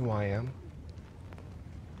know who I am,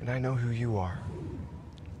 and I know who you are.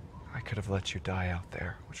 I could have let you die out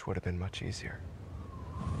there, which would have been much easier.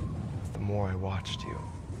 But the more I watched you,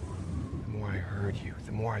 the more I heard you,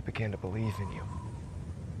 the more I began to believe in you.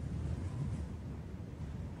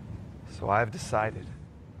 So I've decided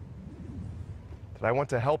that I want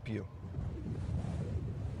to help you.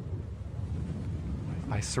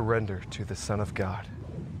 I surrender to the Son of God.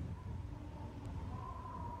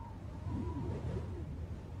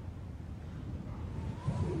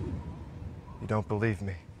 You don't believe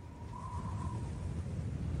me?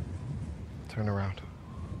 Turn around.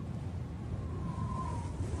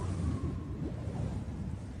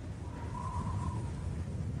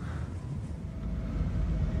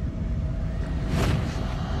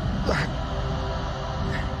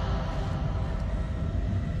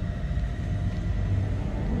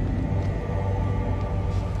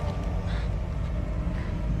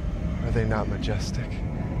 Are they not majestic?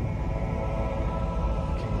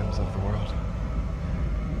 Kingdoms of the world.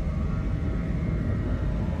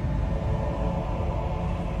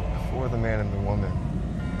 Before the man and the woman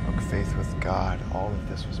broke faith with God, all of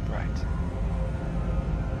this was bright.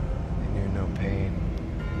 They knew no pain,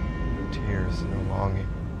 no tears, no longing.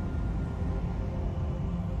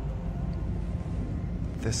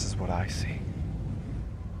 This is what I see.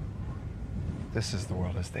 This is the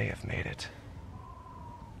world as they have made it.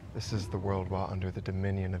 This is the world while under the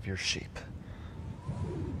dominion of your sheep.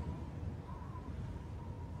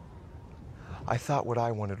 I thought what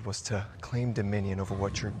I wanted was to claim dominion over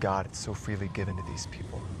what your God had so freely given to these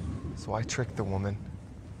people. So I tricked the woman,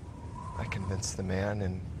 I convinced the man,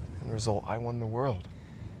 and in the result, I won the world.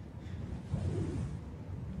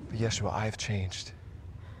 But Yeshua, I have changed,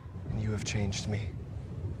 and you have changed me.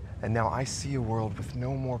 And now I see a world with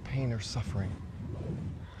no more pain or suffering.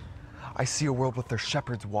 I see a world with their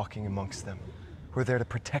shepherds walking amongst them, who are there to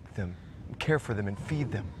protect them, and care for them, and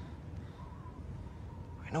feed them.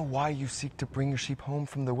 I know why you seek to bring your sheep home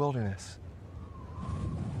from the wilderness.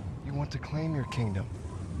 You want to claim your kingdom,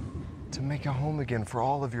 to make a home again for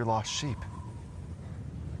all of your lost sheep.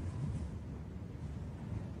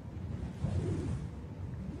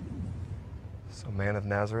 So, man of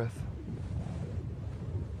Nazareth,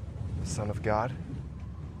 the Son of God,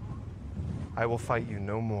 I will fight you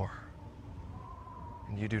no more.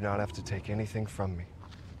 And you do not have to take anything from me.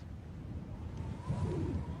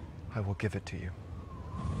 I will give it to you.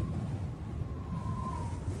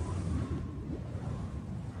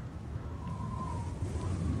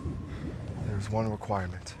 There's one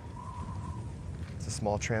requirement. It's a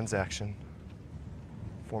small transaction.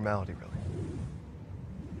 Formality, really.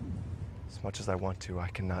 As much as I want to, I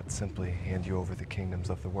cannot simply hand you over the kingdoms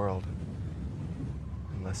of the world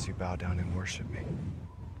unless you bow down and worship me.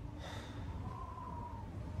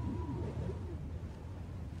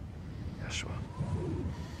 Yeshua.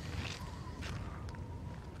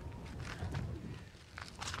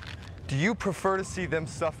 Do you prefer to see them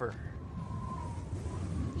suffer?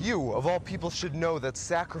 You, of all people, should know that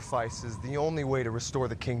sacrifice is the only way to restore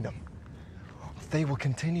the kingdom. They will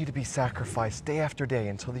continue to be sacrificed day after day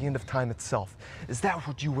until the end of time itself. Is that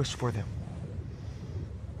what you wish for them?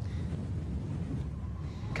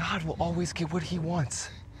 God will always get what he wants.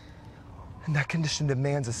 And that condition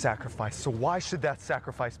demands a sacrifice, so why should that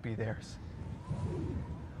sacrifice be theirs?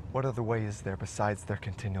 What other way is there besides their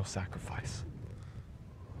continual sacrifice?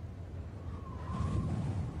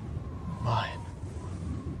 Mine.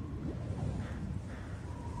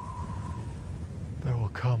 There will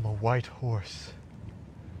come a white horse,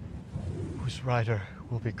 whose rider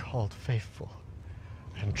will be called Faithful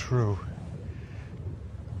and True.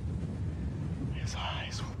 His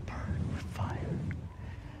eyes will burn with fire,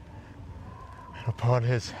 and upon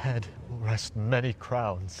his head will rest many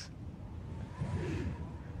crowns.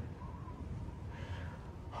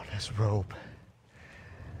 On his robe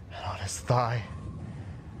and on his thigh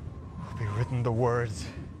will be written the words,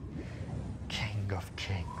 King of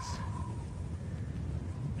Kings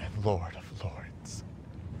and Lord of Lords.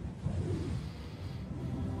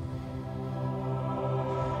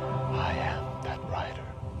 I am that rider.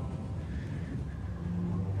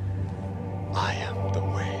 I am the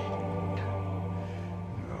way.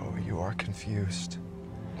 No, you are confused.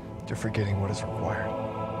 You're forgetting what is required.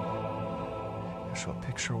 You shall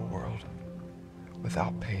picture a world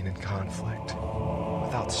without pain and conflict,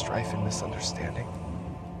 without strife and misunderstanding.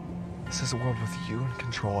 This is a world with you in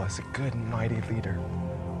control as a good and mighty leader,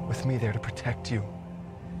 with me there to protect you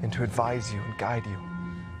and to advise you and guide you.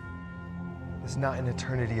 This is not an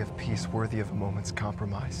eternity of peace worthy of a moment's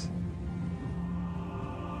compromise.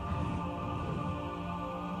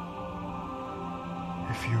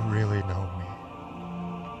 If you really know me,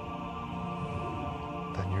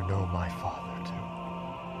 then you know my Father too.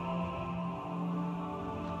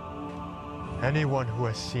 Anyone who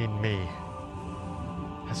has seen me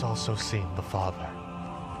has also seen the Father.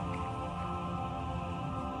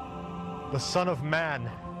 The Son of Man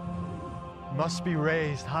must be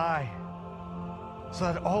raised high, so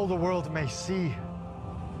that all the world may see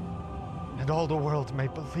and all the world may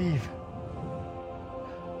believe.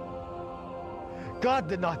 God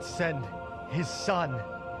did not send his Son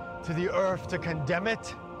to the earth to condemn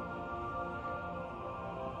it.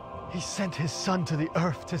 He sent his Son to the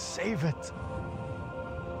earth to save it.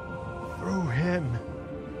 Through him.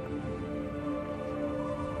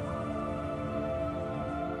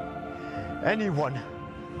 Anyone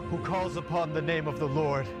who calls upon the name of the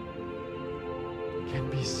Lord can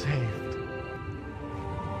be saved.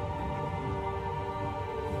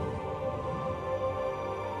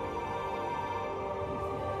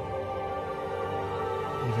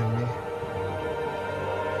 Even me.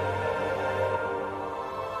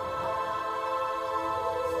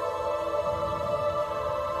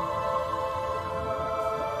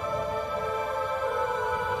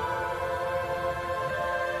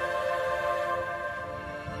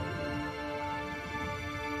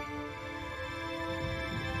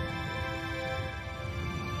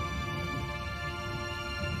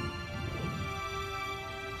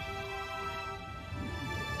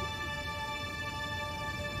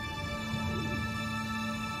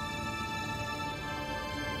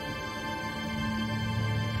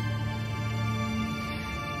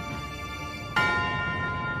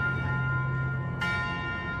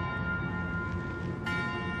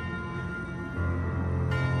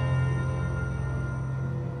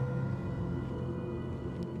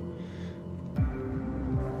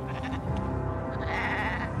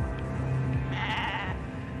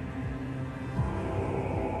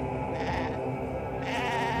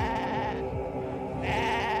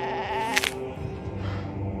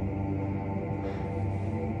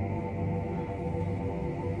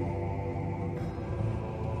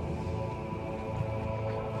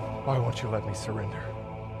 Why won't you let me surrender?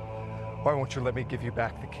 Why won't you let me give you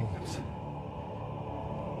back the kingdoms?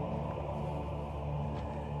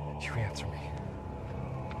 You answer me.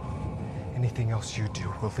 Anything else you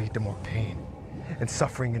do will lead to more pain and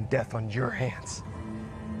suffering and death on your hands.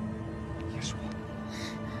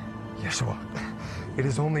 Yeshua, it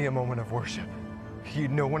is only a moment of worship.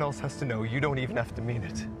 No one else has to know. You don't even have to mean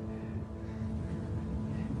it.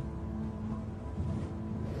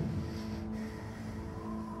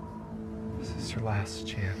 Your last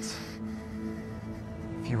chance.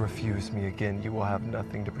 If you refuse me again, you will have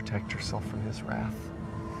nothing to protect yourself from his wrath.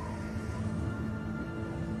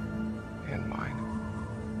 And mine.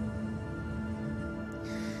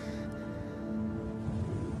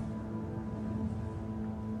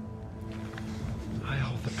 I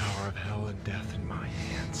hold the power of hell and death in my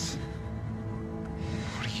hands.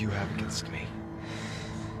 What do you have against me?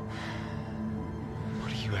 What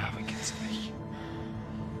do you have against me?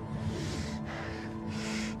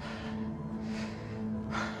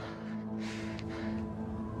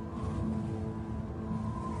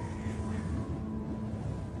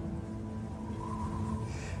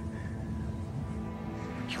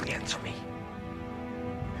 Answer me.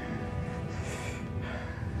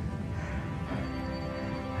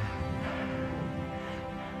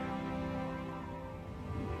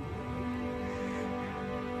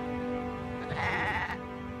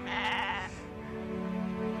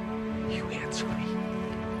 You answer me.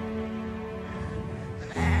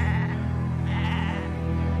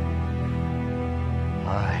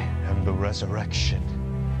 I am the resurrection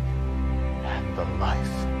and the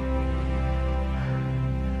life.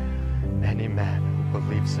 Any man who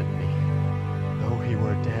believes in me, though he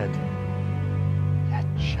were dead, yet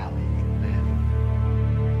shall he live.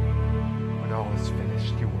 When all is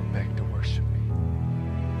finished, you will beg to worship me.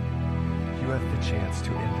 You have the chance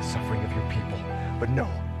to end the suffering of your people, but no,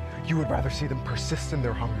 you would rather see them persist in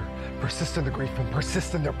their hunger, persist in their grief, and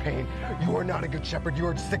persist in their pain. You are not a good shepherd, you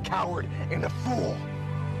are just a coward and a fool.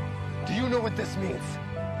 Do you know what this means?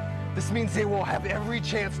 This means they will have every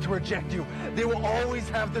chance to reject you. They will always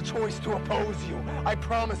have the choice to oppose you. I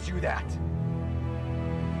promise you that.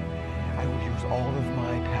 I will use all of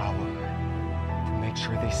my power to make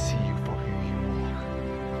sure they see you for who you are.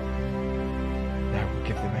 That will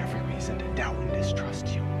give them every reason to doubt and distrust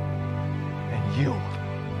you. And you,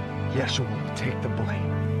 Yeshua, will take the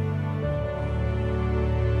blame.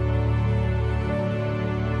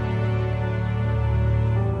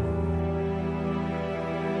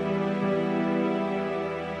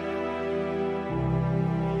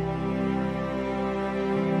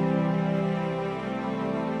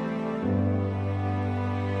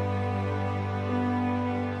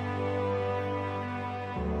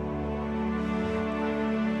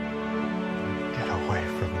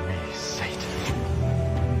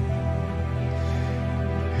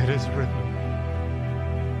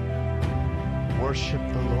 worship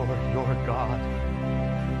the Lord your God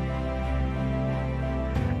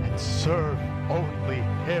and serve only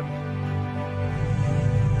Him.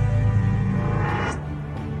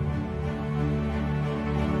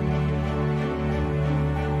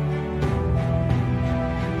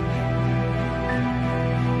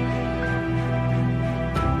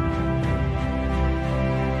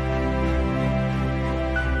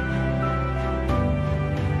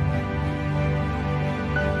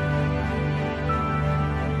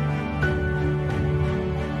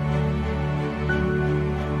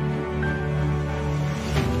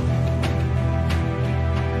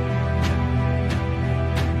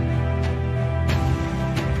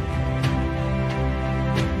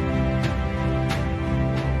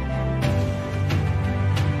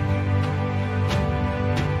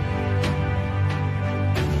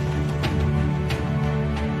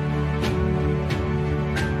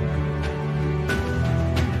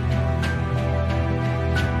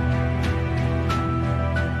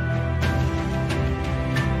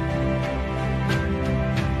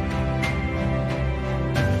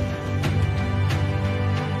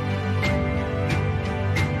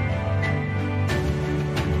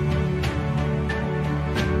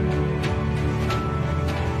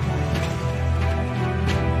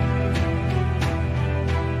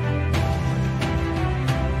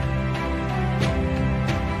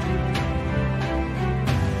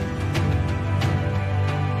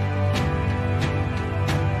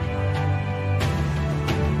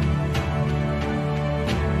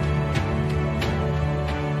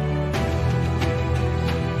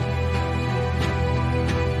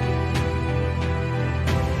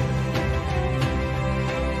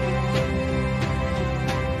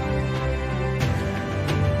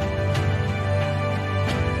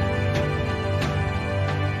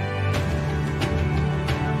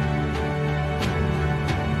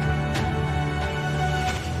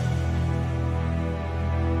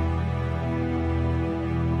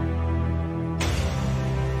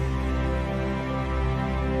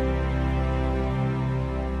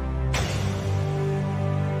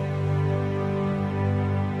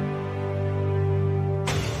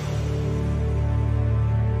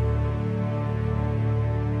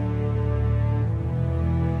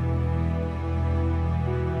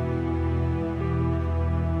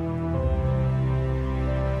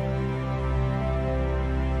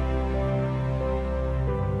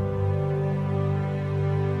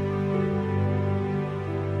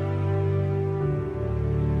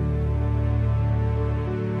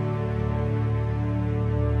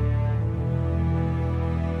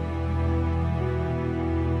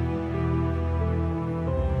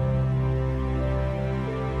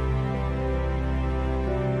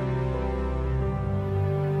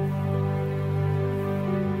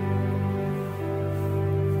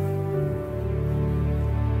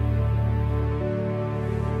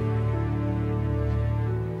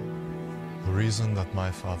 The reason that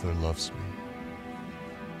my Father loves me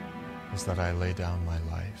is that I lay down my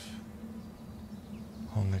life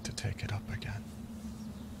only to take it up again.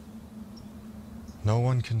 No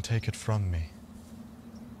one can take it from me,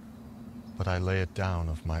 but I lay it down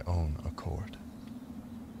of my own accord.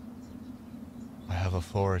 I have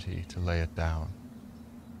authority to lay it down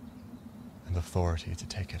and authority to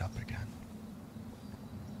take it up again.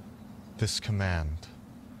 This command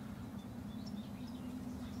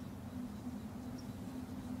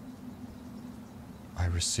I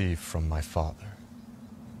receive from my Father.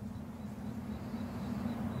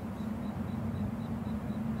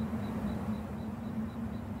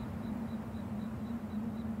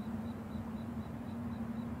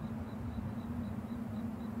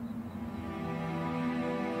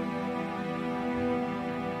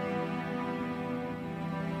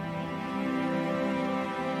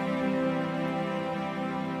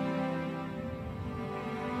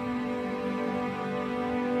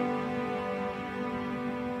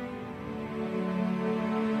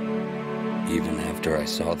 Even after I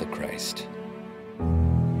saw the Christ,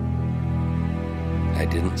 I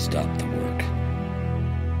didn't stop the work.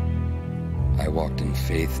 I walked in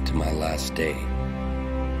faith to my last day.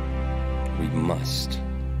 We must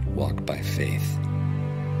walk by faith,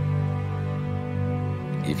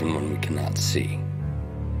 even when we cannot see.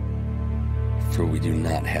 For we do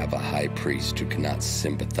not have a high priest who cannot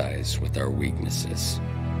sympathize with our weaknesses,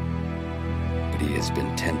 but he has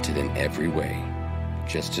been tempted in every way,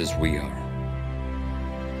 just as we are.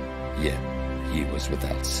 Yet he was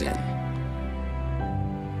without sin.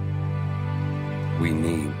 We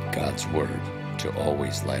need God's word to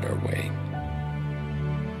always light our way.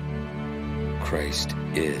 Christ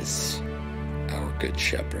is our good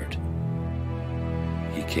shepherd.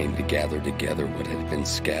 He came to gather together what had been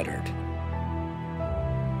scattered.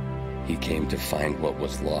 He came to find what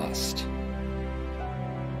was lost,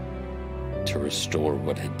 to restore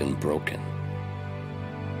what had been broken.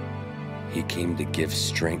 He came to give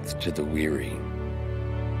strength to the weary,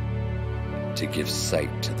 to give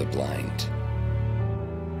sight to the blind.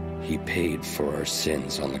 He paid for our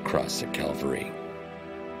sins on the cross at Calvary.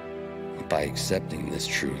 By accepting this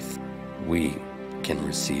truth, we can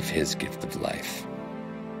receive his gift of life.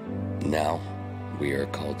 Now, we are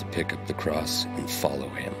called to pick up the cross and follow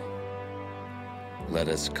him. Let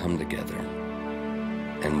us come together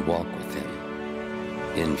and walk with him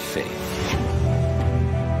in faith.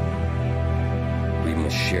 We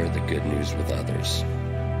must share the good news with others.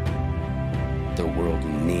 The world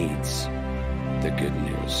needs the good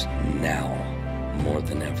news now more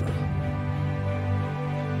than ever.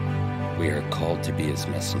 We are called to be his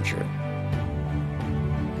messenger.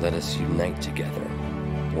 Let us unite together,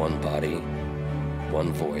 one body,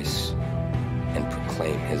 one voice, and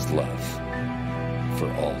proclaim his love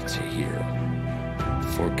for all to hear.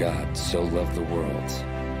 For God so loved the world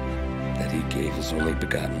that he gave his only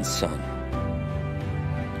begotten Son,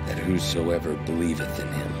 that whosoever believeth in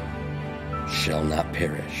him shall not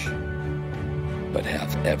perish, but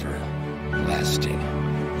have everlasting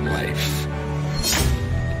life.